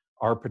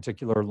 Our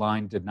particular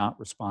line did not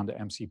respond to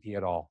MCP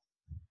at all.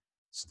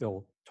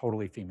 Still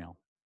totally female.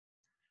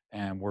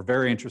 And we're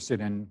very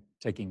interested in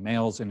taking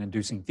males and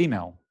inducing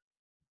female.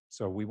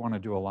 So we want to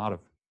do a lot of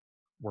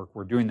work.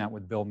 We're doing that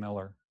with Bill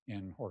Miller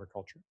in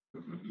horticulture.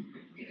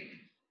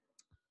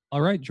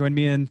 All right, join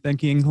me in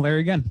thanking Larry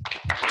again.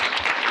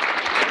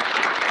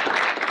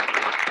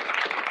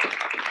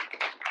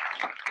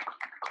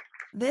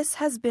 This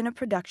has been a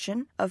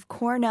production of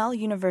Cornell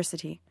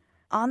University,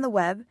 on the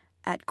web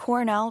at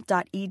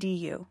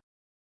cornell.edu.